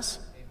 Face sens?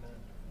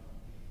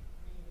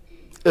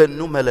 În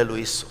numele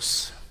lui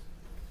Isus,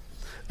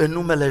 în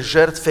numele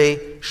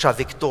jertfei și a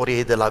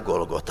victoriei de la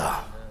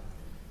Golgota.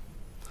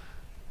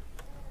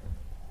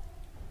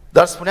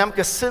 Dar spuneam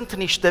că sunt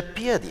niște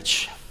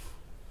piedici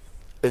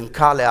în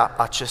calea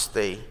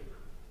acestei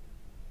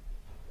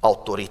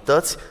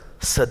autorități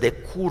să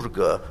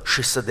decurgă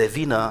și să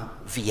devină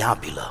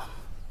viabilă,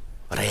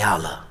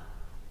 reală.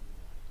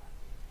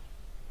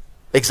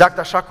 Exact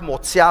așa cum o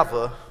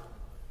țeavă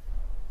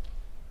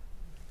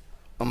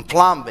în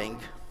plumbing,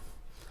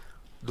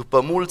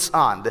 după mulți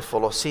ani de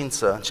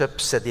folosință, încep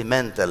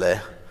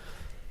sedimentele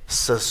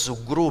să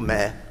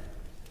zugrume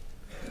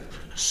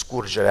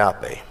scurgerea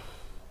apei,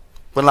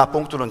 până la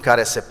punctul în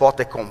care se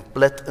poate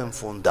complet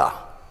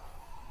înfunda.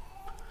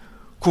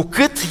 Cu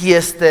cât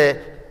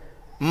este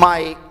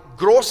mai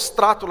gros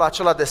stratul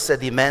acela de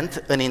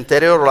sediment în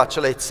interiorul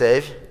acelei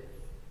țevi,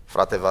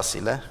 frate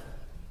Vasile,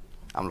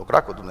 am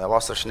lucrat cu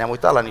dumneavoastră și ne-am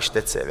uitat la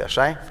niște țevi,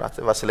 așa-i,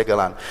 frate Vasile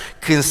Gălan?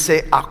 Când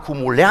se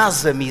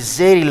acumulează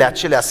mizerile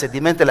acelea,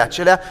 sedimentele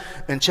acelea,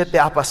 începe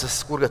apa să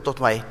scurgă tot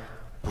mai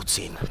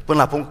puțin, până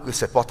la punctul când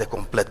se poate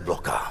complet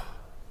bloca.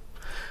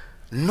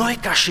 Noi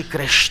ca și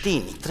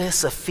creștini trebuie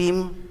să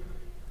fim,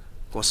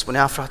 cum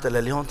spunea fratele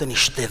Leonte,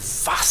 niște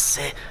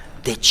vase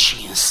de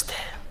cinste,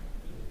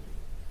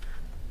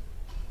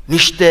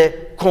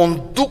 niște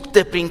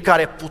conducte prin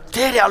care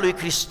puterea lui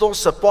Hristos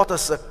să poată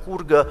să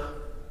curgă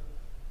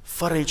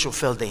fără niciun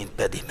fel de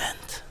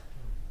impediment.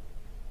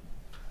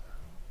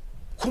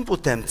 Cum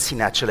putem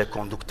ține acele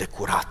conducte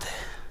curate?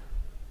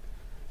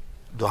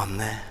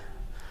 Doamne,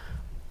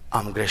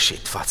 am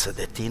greșit față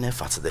de Tine,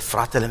 față de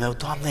fratele meu,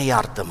 Doamne,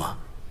 iartă-mă!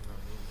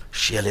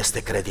 Și el este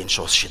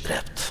credincios și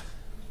drept.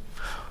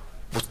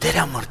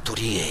 Puterea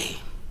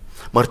mărturiei,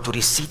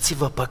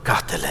 mărturisiți-vă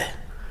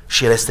păcatele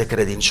și el este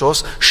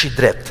credincios și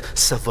drept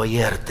să vă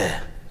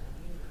ierte.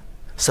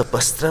 Să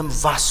păstrăm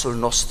vasul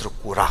nostru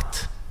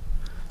curat,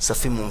 să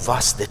fim un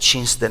vas de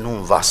cinste, nu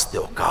un vas de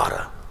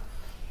ocară.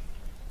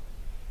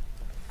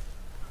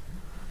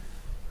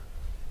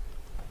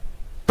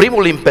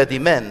 Primul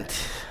impediment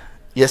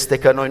este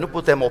că noi nu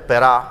putem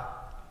opera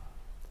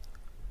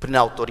prin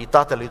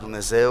autoritatea lui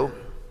Dumnezeu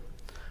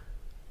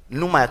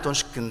numai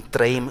atunci când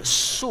trăim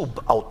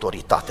sub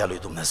autoritatea lui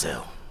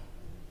Dumnezeu.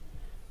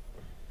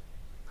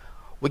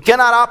 We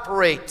cannot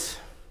operate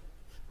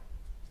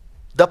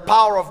the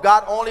power of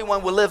God only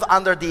when we live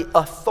under the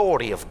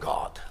authority of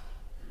God.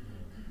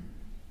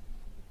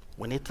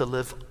 We need to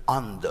live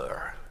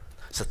under,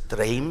 să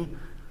trăim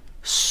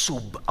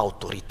sub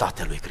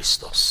autoritatea lui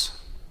Hristos.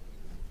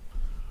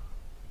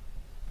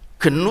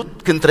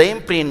 Când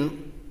trăim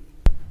prin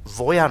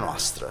voia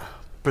noastră,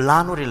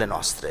 planurile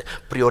noastre,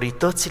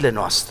 prioritățile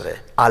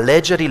noastre,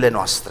 alegerile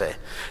noastre,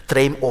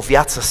 trăim o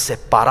viață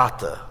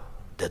separată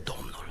de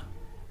Domnul.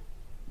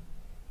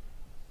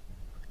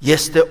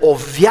 Este o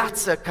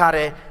viață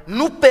care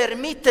nu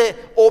permite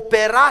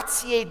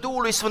operației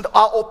Duhului Sfânt,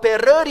 a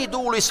operării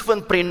Duhului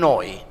Sfânt prin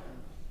noi.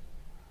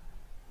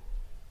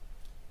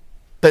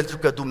 Pentru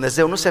că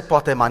Dumnezeu nu se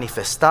poate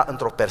manifesta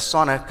într-o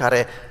persoană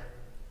care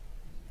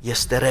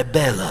este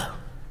rebelă,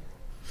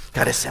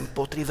 care se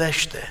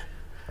împotrivește,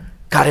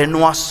 care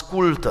nu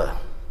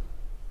ascultă.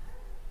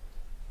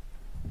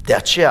 De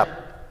aceea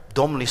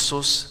Domnul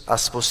Iisus a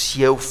spus,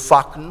 eu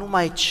fac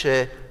numai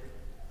ce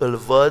îl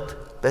văd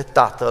pe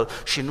Tatăl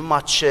și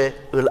numai ce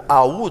îl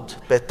aud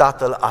pe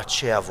Tatăl,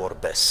 aceea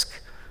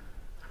vorbesc.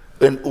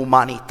 În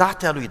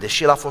umanitatea lui,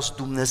 deși el a fost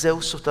Dumnezeu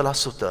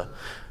 100%,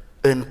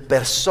 în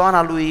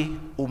persoana lui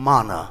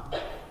umană,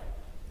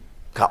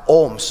 ca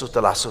om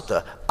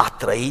 100%, a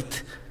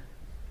trăit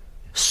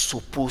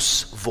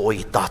supus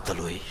voii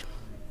Tatălui.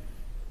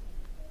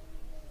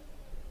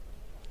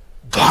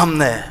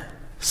 Doamne,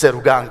 se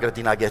ruga în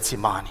grădina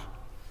Ghețimani,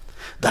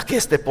 dacă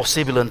este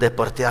posibil,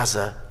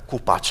 îndepărtează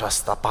cupa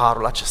aceasta,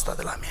 paharul acesta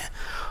de la mine,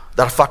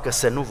 dar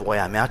facă-se nu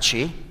voia mea,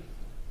 ci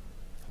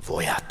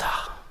voia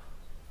Ta.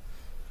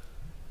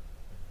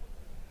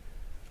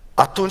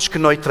 Atunci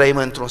când noi trăim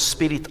într-un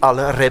spirit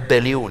al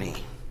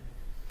rebeliunii,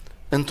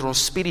 într-un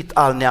spirit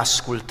al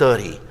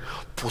neascultării,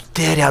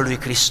 puterea lui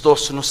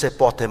Hristos nu se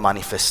poate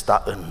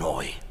manifesta în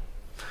noi,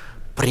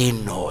 prin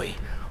noi.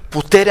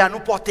 Puterea nu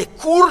poate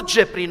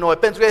curge prin noi,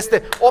 pentru că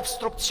este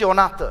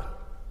obstrucționată.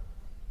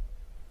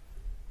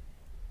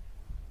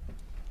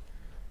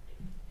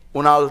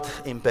 Un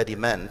alt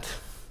impediment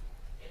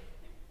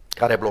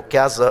care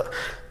blochează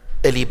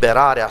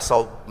eliberarea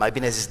sau, mai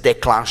bine zis,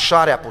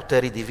 declanșarea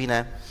puterii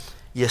divine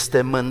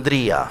este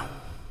mândria.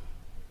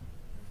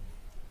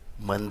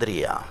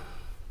 Mândria.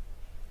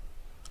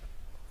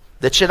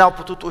 De ce n-au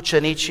putut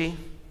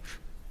ucenicii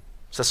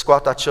să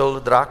scoată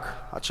acel drac,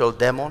 acel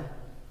demon?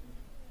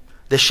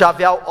 Deși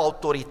aveau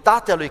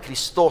autoritatea lui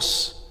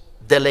Hristos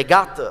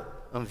delegată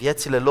în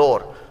viețile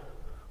lor,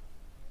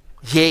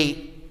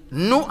 ei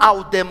nu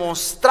au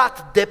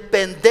demonstrat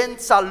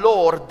dependența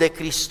lor de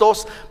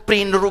Hristos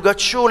prin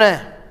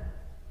rugăciune.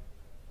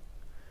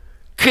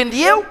 Când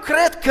eu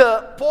cred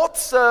că pot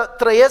să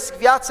trăiesc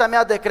viața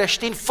mea de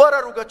creștin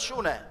fără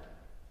rugăciune,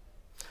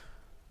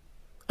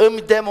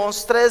 îmi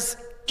demonstrez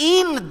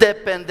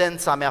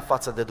independența mea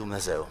față de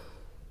Dumnezeu.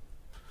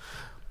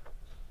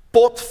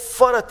 Pot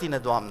fără Tine,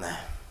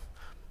 Doamne.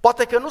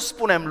 Poate că nu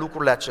spunem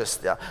lucrurile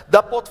acestea,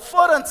 dar pot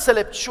fără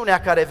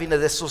înțelepciunea care vine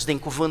de sus din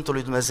cuvântul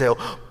lui Dumnezeu,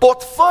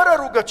 pot fără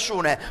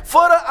rugăciune,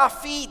 fără a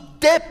fi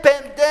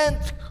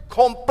dependent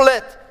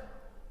complet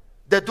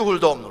de Duhul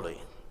Domnului,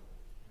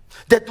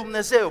 de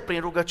Dumnezeu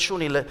prin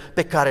rugăciunile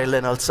pe care le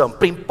înălțăm,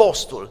 prin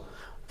postul.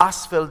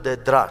 Astfel de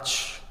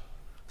draci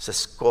se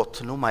scot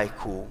numai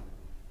cu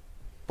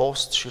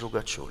post și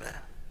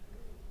rugăciune,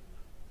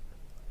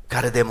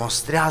 care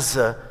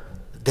demonstrează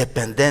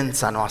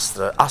dependența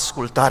noastră,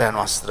 ascultarea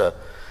noastră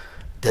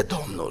de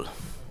Domnul.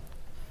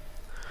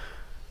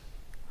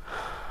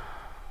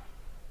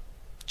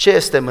 Ce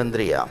este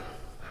mândria?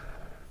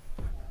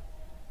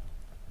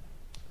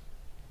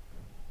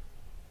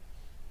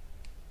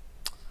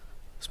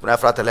 Spunea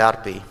fratele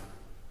Arpi,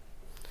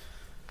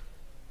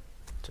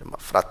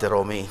 frate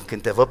Romi,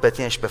 când te văd pe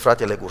tine și pe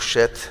fratele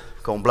Gușet,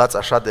 că umblați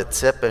așa de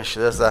țepen și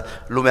de asta,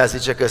 lumea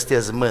zice că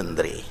sunteți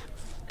mândri.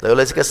 Dar eu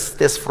le zic că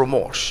sunteți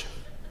frumoși.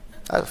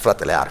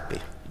 Fratele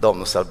Arpi,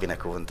 Domnul să-l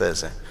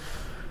binecuvânteze.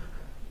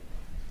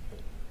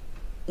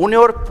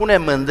 Uneori pune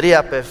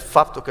mândria pe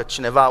faptul că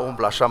cineva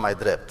umblă așa mai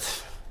drept.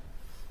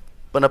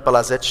 Până pe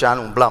la 10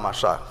 ani umblam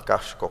așa, ca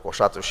și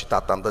cocoșatul, și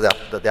tata îmi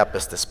dădea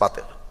peste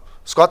spate.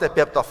 Scoate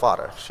pieptul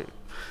afară. Și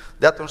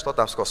de atunci tot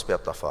am scos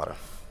pieptul afară.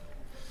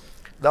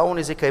 Dar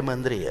unii zic că e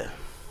mândrie.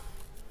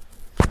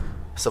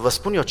 Să vă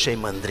spun eu ce-i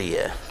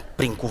mândrie.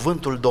 prin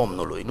cuvântul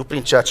Domnului, nu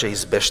prin ceea ce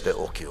izbește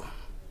ochiul.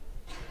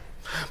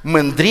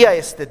 Mândria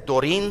este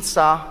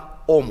dorința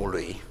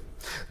omului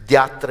de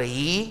a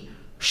trăi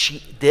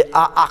și de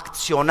a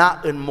acționa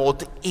în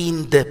mod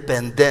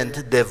independent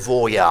de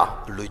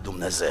voia lui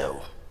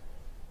Dumnezeu.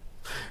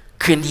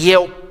 Când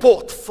eu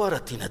pot fără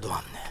Tine,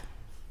 Doamne,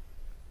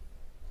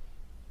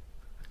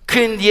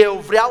 când eu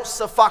vreau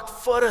să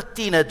fac fără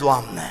Tine,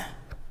 Doamne,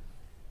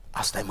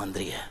 asta e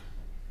mândrie.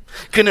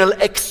 Când îl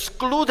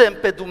excludem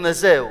pe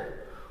Dumnezeu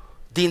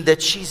din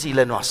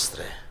deciziile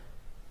noastre,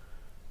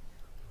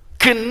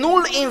 când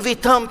nu-L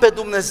invităm pe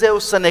Dumnezeu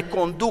să ne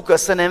conducă,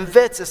 să ne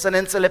învețe, să ne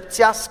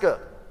înțelepțească,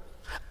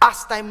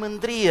 asta e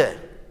mândrie.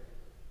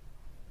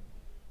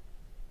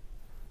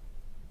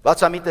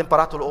 V-ați aminte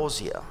împăratul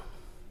Ozia?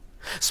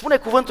 Spune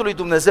cuvântul lui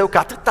Dumnezeu că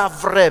atâta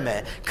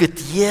vreme cât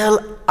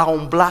el a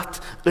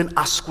umblat în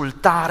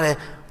ascultare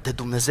de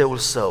Dumnezeul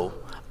său,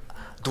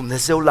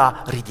 Dumnezeu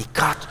l-a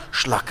ridicat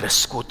și l-a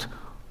crescut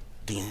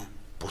din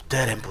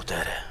putere în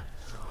putere.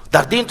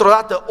 Dar dintr-o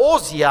dată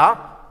Ozia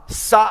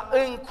s-a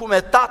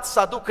încumetat să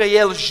aducă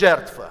el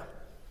jertfă,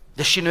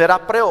 deși nu era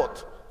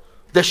preot,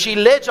 deși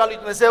legea lui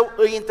Dumnezeu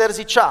îi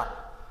interzicea.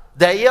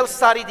 De el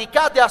s-a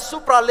ridicat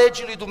deasupra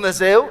legii lui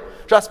Dumnezeu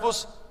și a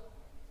spus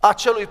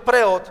acelui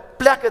preot,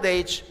 pleacă de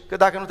aici, că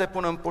dacă nu te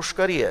pun în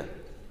pușcărie.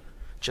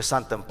 Ce s-a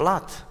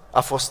întâmplat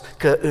a fost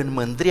că în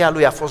mândria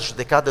lui a fost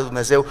judecat de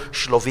Dumnezeu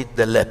și lovit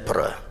de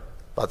lepră.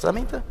 V-ați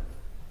aminte?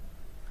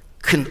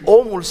 Când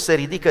omul se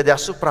ridică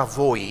deasupra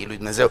voii lui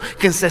Dumnezeu,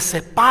 când se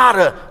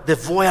separă de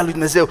voia lui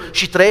Dumnezeu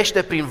și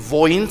trăiește prin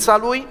voința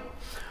lui,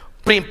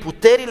 prin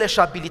puterile și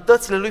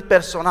abilitățile lui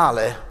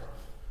personale,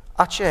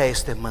 aceea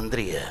este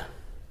mândrie.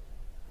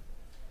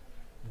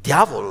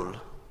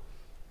 Diavolul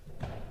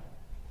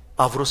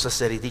a vrut să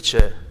se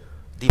ridice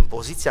din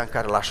poziția în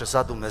care l-a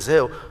așezat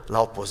Dumnezeu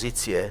la o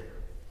poziție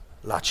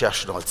la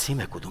aceeași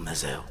înălțime cu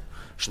Dumnezeu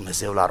și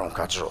Dumnezeu l-a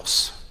aruncat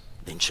jos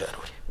din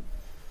ceruri.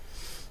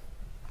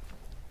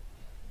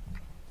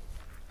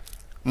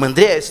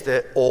 Mândria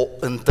este o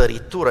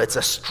întăritură, it's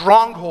a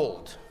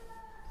stronghold.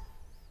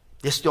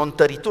 Este o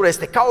întăritură,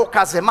 este ca o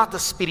cazemată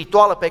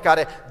spirituală pe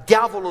care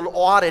diavolul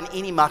o are în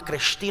inima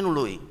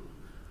creștinului.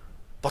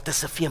 Poate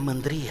să fie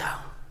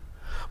mândria,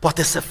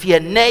 poate să fie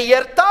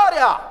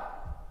neiertarea.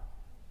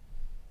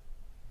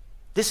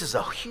 This is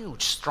a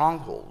huge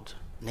stronghold.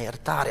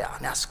 Neiertarea,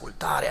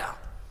 neascultarea.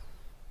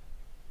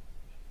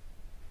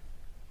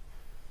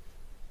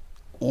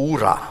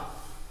 Ura.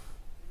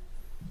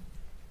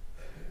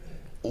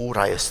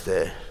 Ura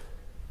este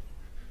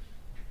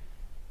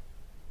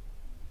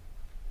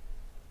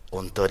o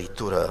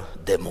întăritură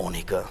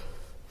demonică.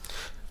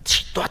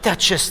 Și toate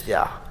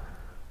acestea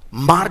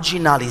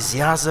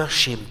marginalizează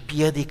și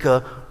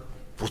împiedică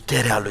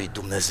puterea lui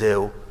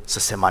Dumnezeu să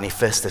se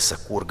manifeste, să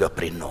curgă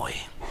prin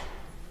noi.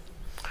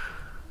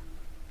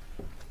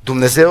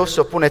 Dumnezeu se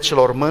opune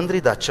celor mândri,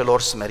 dar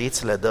celor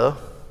smeriți le dă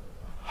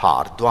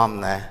har.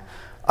 Doamne,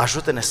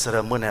 ajută-ne să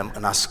rămânem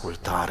în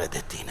ascultare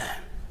de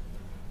Tine,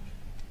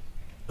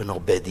 în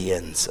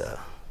obediență.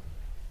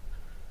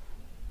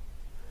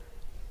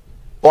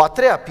 O a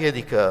treia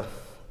piedică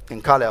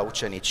în calea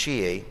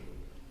uceniciei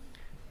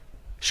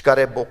și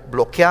care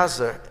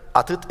blochează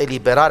atât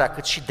eliberarea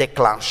cât și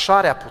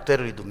declanșarea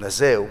puterii lui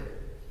Dumnezeu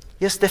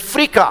este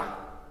frica.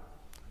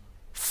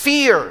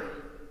 Fear.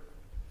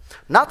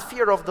 Not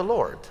fear of the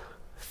Lord,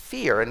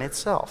 fear in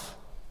itself.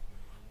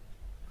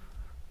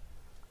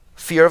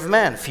 Fear of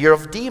man, fear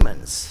of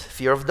demons,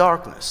 fear of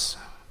darkness.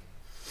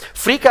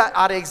 Frica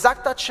are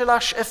exact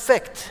același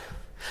efect.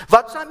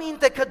 V-ați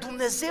aminte că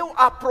Dumnezeu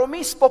a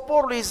promis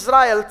poporului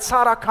Israel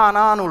țara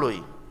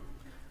Canaanului.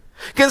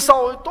 Când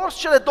s-au întors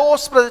cele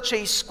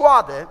 12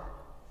 iscoade,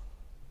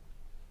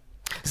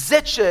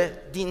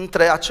 10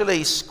 dintre acele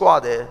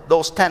iscoade,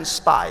 those 10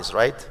 spies,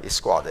 right?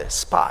 Iscoade,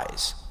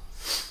 spies,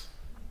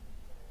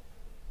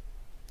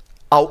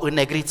 au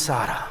înnegrit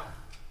țara.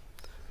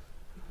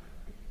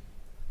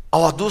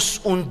 Au adus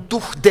un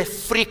duh de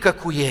frică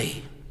cu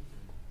ei.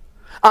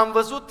 Am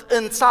văzut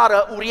în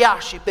țară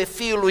uriașii pe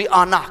fiul lui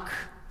Anac.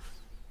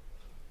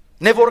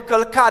 Ne vor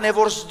călca, ne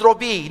vor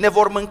zdrobi, ne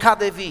vor mânca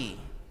de vii.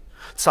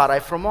 Țara e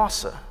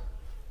frumoasă,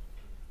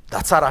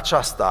 dar țara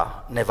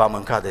aceasta ne va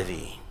mânca de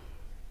vii.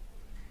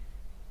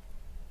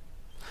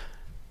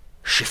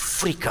 Și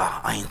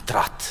frica a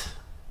intrat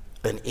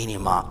în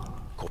inima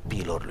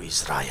copiilor lui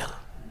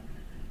Israel.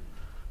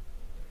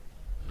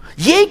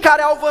 Ei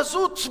care au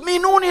văzut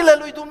minunile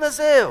lui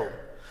Dumnezeu,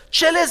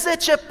 cele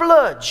 10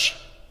 plăgi,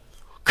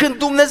 când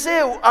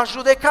Dumnezeu a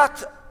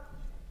judecat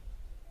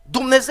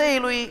Dumnezeii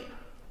lui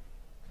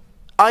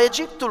a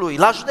Egiptului,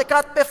 l-a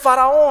judecat pe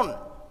Faraon,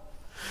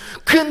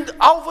 când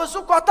au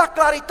văzut cu atâta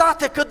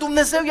claritate că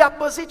Dumnezeu i-a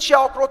păzit și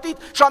i-a ocrotit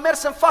și a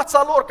mers în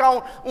fața lor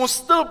ca un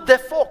stâlp de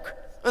foc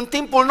în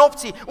timpul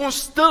nopții, un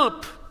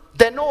stâlp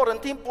de nor în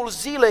timpul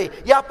zilei,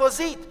 i-a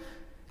păzit.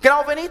 Când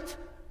au venit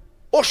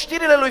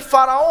oștirile lui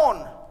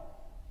Faraon,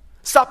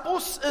 s-a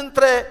pus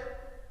între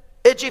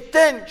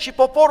egipteni și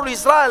poporul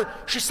Israel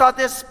și s-a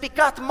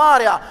despicat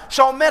marea și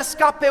au mers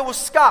ca pe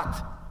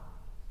uscat.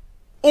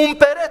 un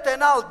perete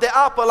înalt de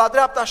apă la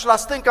dreapta și la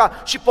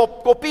stânga și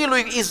copiii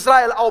lui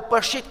Israel au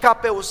pășit ca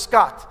pe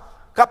uscat,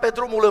 ca pe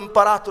drumul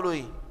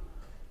împăratului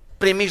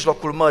prin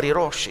mijlocul Mării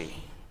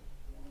Roșii.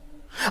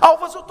 Au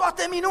văzut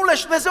toate minunile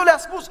și Dumnezeu le-a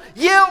spus,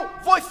 eu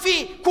voi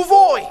fi cu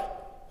voi.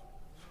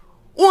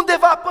 Unde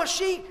va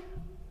păși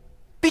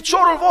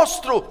piciorul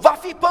vostru, va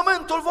fi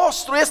pământul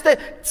vostru,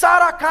 este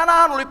țara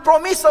Canaanului,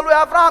 promisă lui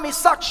Avram,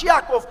 Isaac și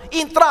Iacov,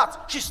 intrați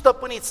și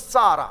stăpâniți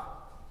țara.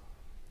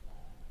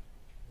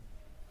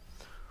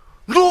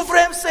 Nu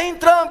vrem să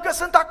intrăm, că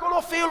sunt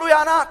acolo fiul lui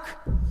Anac.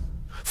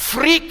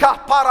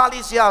 Frica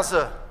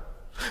paralizează,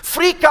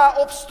 frica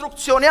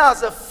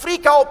obstrucționează,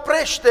 frica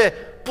oprește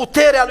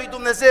puterea lui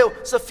Dumnezeu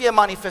să fie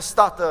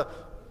manifestată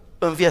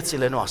în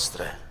viețile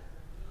noastre.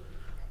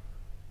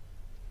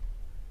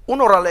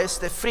 Unora le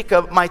este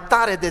frică mai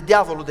tare de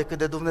diavolul decât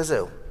de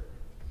Dumnezeu.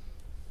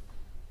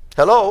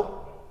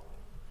 Hello?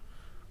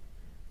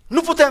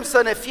 Nu putem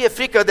să ne fie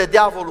frică de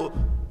diavolul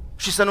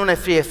și să nu ne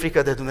fie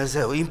frică de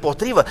Dumnezeu.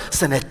 Împotrivă,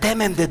 să ne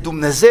temem de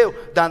Dumnezeu,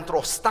 dar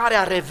într-o stare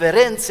a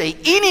reverenței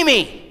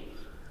inimii.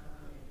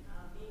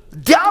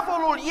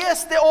 Diavolul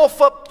este o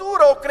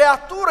făptură, o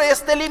creatură,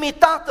 este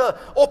limitată,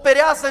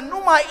 operează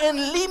numai în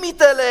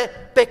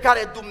limitele pe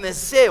care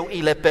Dumnezeu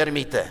îi le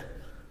permite.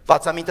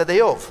 V-ați aminte de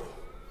Iov?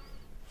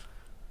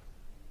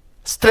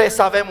 Trebuie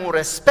să avem un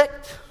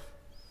respect.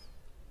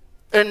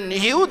 În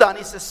Iuda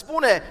ni se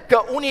spune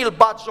că unii îl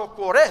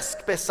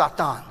batjocoresc pe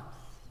Satan.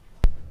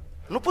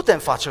 Nu putem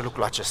face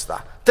lucrul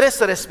acesta. Trebuie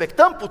să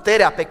respectăm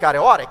puterea pe care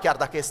o are, chiar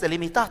dacă este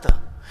limitată.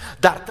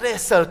 Dar trebuie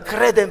să-L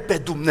credem pe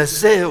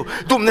Dumnezeu,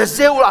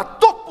 Dumnezeul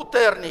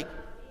atotputernic,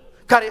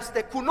 care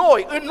este cu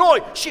noi, în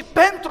noi și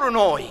pentru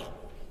noi.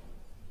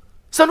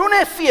 Să nu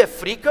ne fie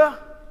frică,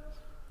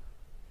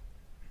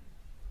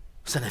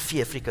 să ne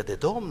fie frică de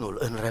Domnul,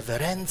 în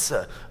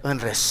reverență, în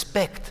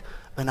respect,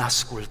 în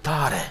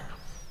ascultare.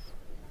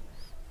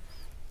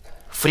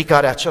 Frica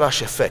are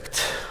același efect.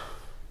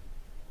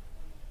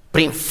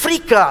 Prin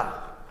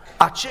frica,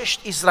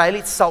 acești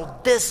izraeliți s-au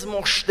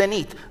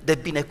dezmoștenit de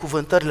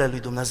binecuvântările lui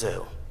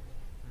Dumnezeu.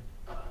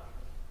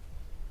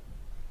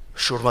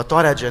 Și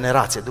următoarea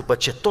generație, după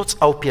ce toți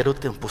au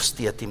pierdut în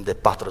pustie timp de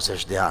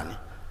 40 de ani,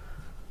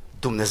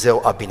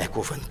 Dumnezeu a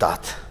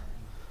binecuvântat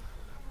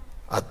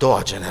a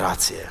doua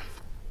generație.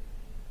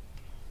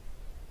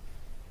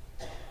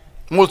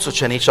 Mulți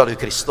ucenici al lui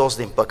Hristos,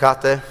 din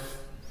păcate,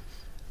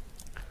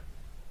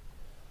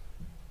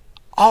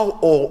 au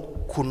o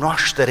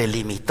cunoaștere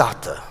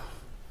limitată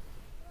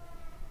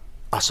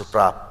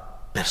asupra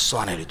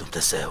persoanei lui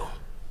Dumnezeu,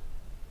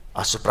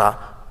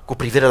 cu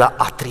privire la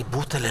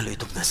atributele lui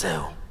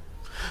Dumnezeu.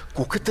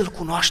 Cu cât îl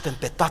cunoaștem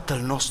pe Tatăl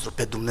nostru,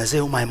 pe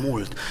Dumnezeu mai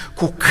mult,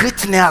 cu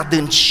cât ne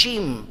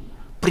adâncim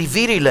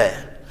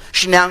privirile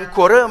și ne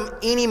ancorăm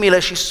inimile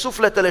și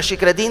sufletele și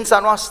credința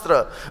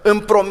noastră în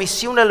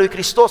promisiunile lui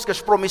Hristos,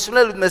 căci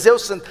promisiunile lui Dumnezeu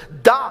sunt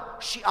da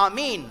și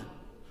amin.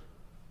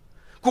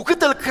 Cu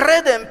cât îl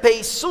credem pe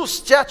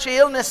Iisus, ceea ce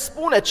El ne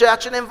spune, ceea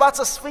ce ne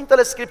învață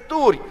Sfintele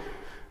Scripturi,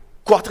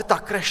 cu atâta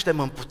creștem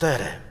în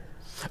putere,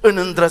 în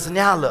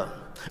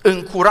îndrăzneală,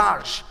 în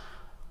curaj,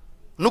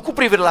 nu cu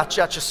privire la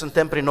ceea ce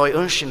suntem prin noi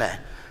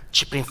înșine,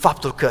 ci prin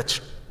faptul că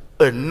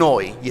în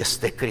noi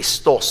este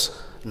Hristos,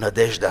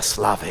 nădejdea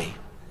slavei.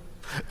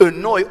 În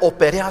noi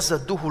operează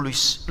Duhul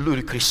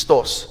lui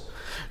Hristos.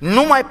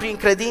 Numai prin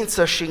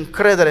credință și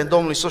încredere în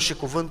Domnul Iisus și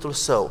cuvântul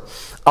Său,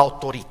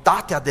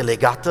 autoritatea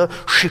delegată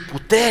și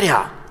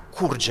puterea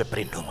curge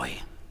prin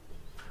noi.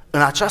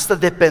 În această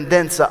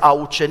dependență a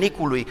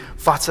ucenicului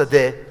față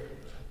de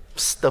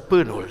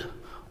stăpânul,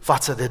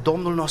 față de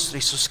Domnul nostru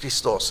Iisus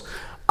Hristos,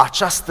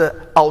 această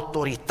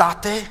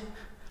autoritate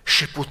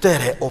și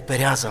putere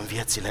operează în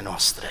viețile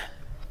noastre.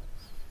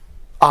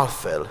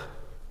 Altfel,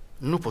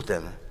 nu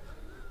putem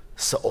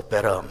să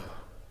operăm.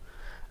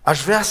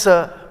 Aș vrea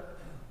să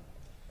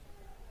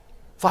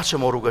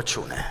facem o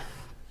rugăciune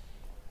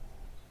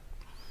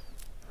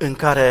în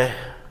care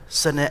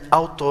să ne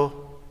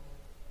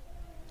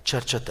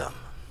autocercetăm.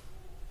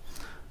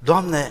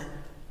 Doamne,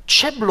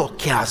 ce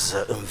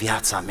blochează în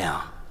viața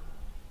mea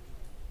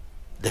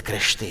de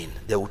creștin,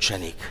 de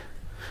ucenic?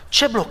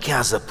 Ce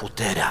blochează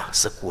puterea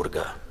să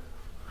curgă?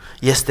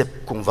 Este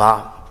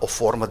cumva o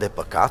formă de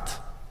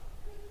păcat?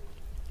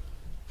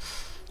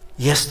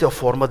 Este o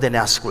formă de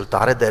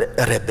neascultare, de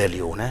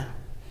rebeliune?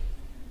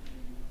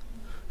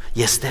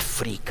 Este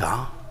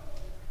frica?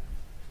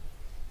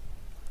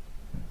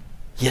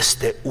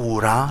 Este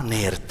ura,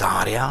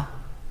 neiertarea,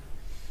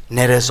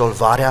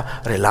 nerezolvarea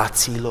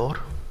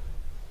relațiilor?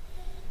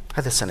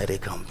 Haideți să ne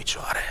ridicăm în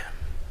picioare.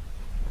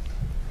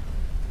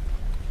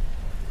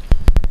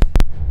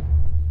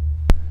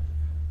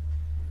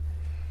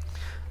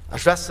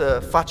 Aș vrea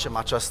să facem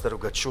această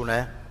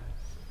rugăciune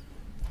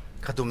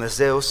ca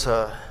Dumnezeu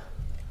să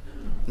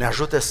ne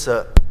ajute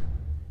să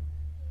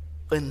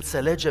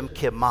înțelegem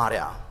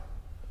chemarea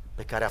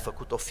pe care a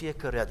făcut-o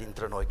fiecăruia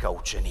dintre noi ca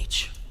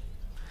ucenici.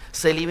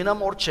 Să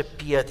eliminăm orice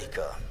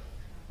piedică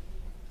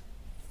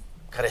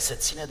care se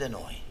ține de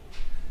noi.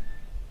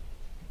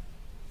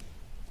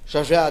 Și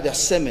aș vrea de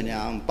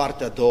asemenea, în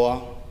partea a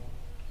doua,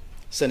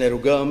 să ne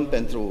rugăm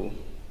pentru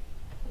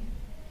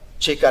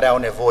cei care au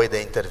nevoie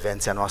de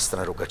intervenția noastră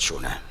în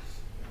rugăciune.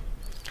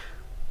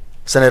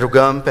 Să ne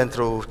rugăm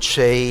pentru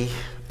cei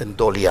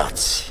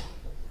îndoliați.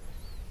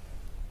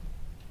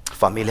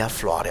 Familia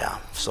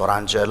Floarea, sora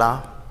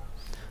Angela,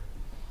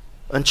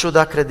 în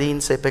ciuda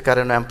credinței pe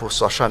care noi am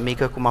pus-o, așa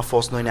mică cum a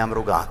fost, noi ne-am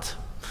rugat.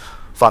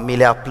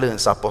 Familia a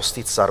plâns, a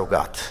postit, s-a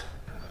rugat.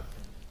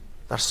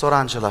 Dar sora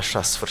Angela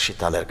și-a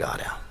sfârșit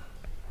alergarea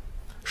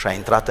și a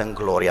intrat în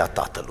gloria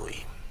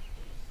Tatălui.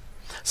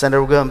 Să ne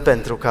rugăm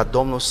pentru ca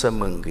Domnul să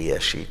mângâie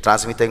și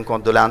transmitem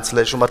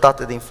condoleanțele.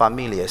 Jumătate din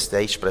familie este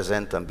aici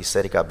prezentă în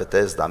Biserica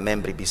Bethesda,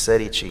 membrii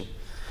bisericii,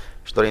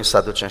 și dorim să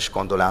aducem și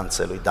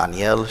condoleanțe lui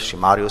Daniel și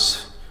Marius,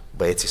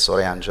 băieții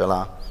sorei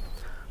Angela,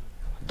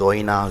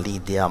 Doina,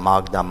 Lidia,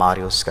 Magda,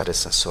 Marius, care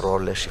sunt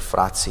surorile și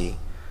frații,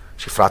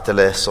 și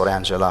fratele sorei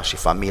Angela și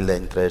familiile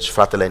întregi,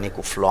 fratele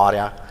Nicu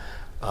Floarea,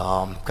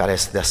 care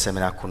este de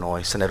asemenea cu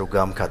noi. Să ne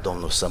rugăm ca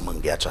Domnul să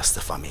mângâie această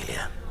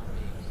familie.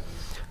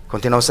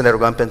 Continuăm să ne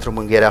rugăm pentru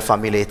mângâierea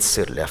familiei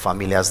Țârlea,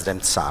 familia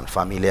Zdremțan,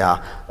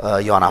 familia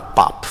Ioana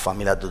Pap,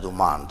 familia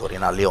Duduman,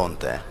 Dorina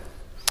Leonte.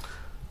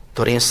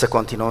 Dorim să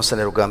continuăm să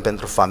ne rugăm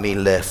pentru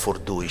familiile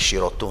Furdui și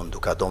Rotundu,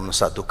 ca Domnul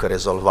să aducă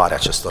rezolvarea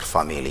acestor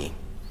familii.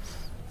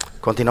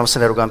 Continuăm să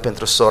ne rugăm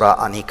pentru sora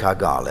Anica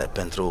Gale,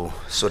 pentru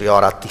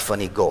surioara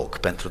Tiffany Gog,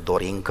 pentru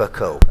Dorin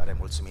Căcău, care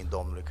mulțumim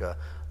Domnului că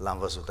l-am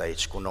văzut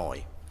aici cu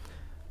noi.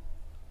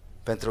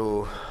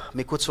 Pentru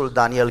micuțul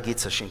Daniel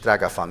Ghiță și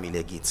întreaga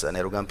familie Ghiță, ne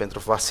rugăm pentru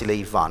Vasile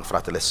Ivan,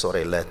 fratele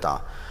sorei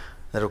Leta.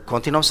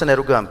 Continuăm să ne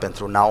rugăm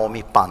pentru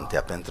Naomi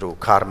Pantea, pentru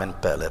Carmen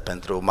Pelle,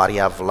 pentru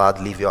Maria Vlad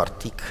Liviu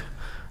Artic,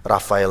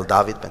 Rafael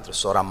David, pentru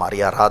sora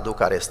Maria Radu,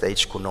 care este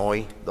aici cu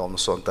noi, Domnul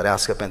să o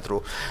întărească,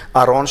 pentru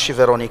Aron și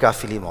Veronica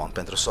Filimon,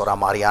 pentru sora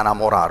Mariana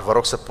Morar. Vă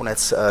rog să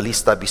puneți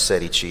lista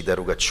bisericii de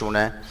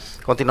rugăciune.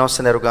 Continuăm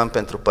să ne rugăm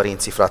pentru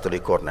părinții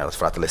fratelui Cornel,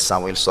 fratele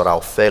Samuel, sora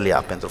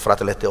Ofelia, pentru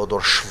fratele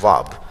Teodor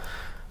Schwab,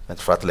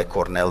 pentru fratele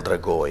Cornel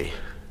Drăgoi,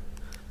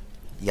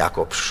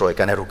 Iacob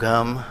Șoica. Ne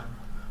rugăm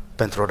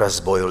pentru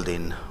războiul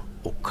din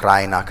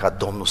Ucraina, ca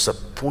Domnul să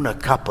pună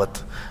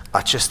capăt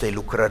acestei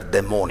lucrări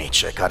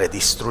demonice care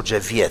distruge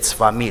vieți,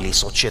 familii,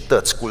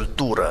 societăți,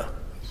 cultură.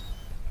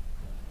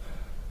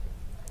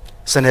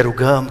 Să ne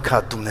rugăm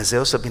ca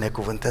Dumnezeu să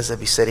binecuvânteze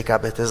Biserica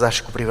Bethesda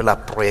și cu privire la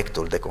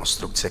proiectul de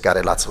construcție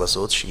care l-ați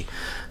văzut și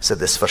se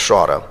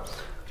desfășoară.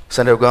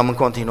 Să ne rugăm în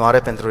continuare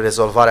pentru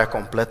rezolvarea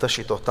completă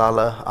și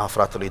totală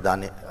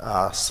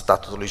a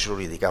statutului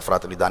juridic a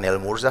fratelui Daniel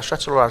Murzea și a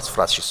celorlalți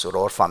frați și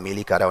surori,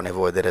 familii care au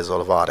nevoie de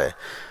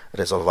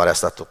rezolvarea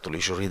statutului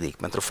juridic.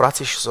 Pentru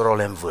frații și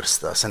surorile în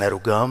vârstă, să ne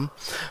rugăm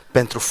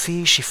pentru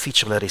fiii și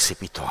fiicele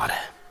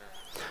risipitoare.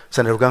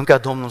 Să ne rugăm ca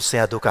Domnul să-i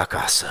aducă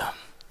acasă.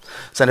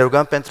 Să ne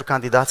rugăm pentru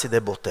candidații de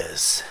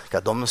botez, ca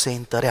Domnul să-i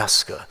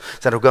întărească.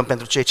 Să ne rugăm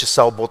pentru cei ce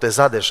s-au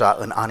botezat deja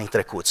în anii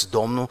trecuți,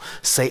 Domnul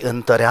să-i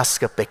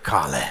întărească pe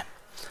cale.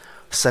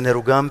 Să ne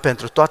rugăm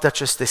pentru toate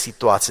aceste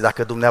situații.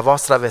 Dacă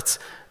dumneavoastră aveți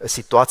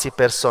situații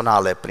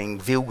personale, prin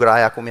viu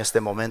grai, acum este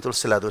momentul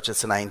să le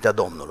aduceți înaintea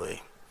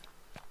Domnului.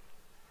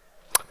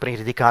 Prin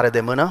ridicare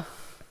de mână,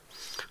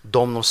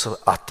 Domnul să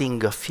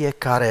atingă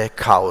fiecare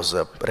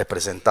cauză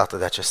reprezentată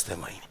de aceste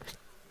mâini.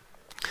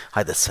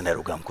 Haideți să ne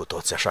rugăm cu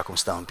toți, așa cum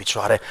stăm în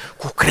picioare,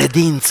 cu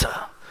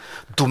credință.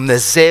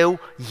 Dumnezeu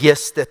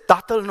este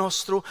Tatăl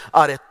nostru,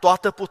 are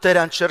toată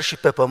puterea în cer și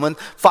pe pământ,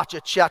 face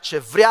ceea ce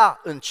vrea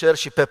în cer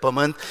și pe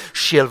pământ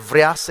și El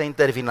vrea să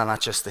intervină în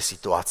aceste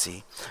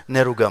situații.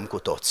 Ne rugăm cu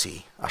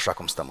toții, așa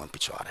cum stăm în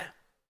picioare.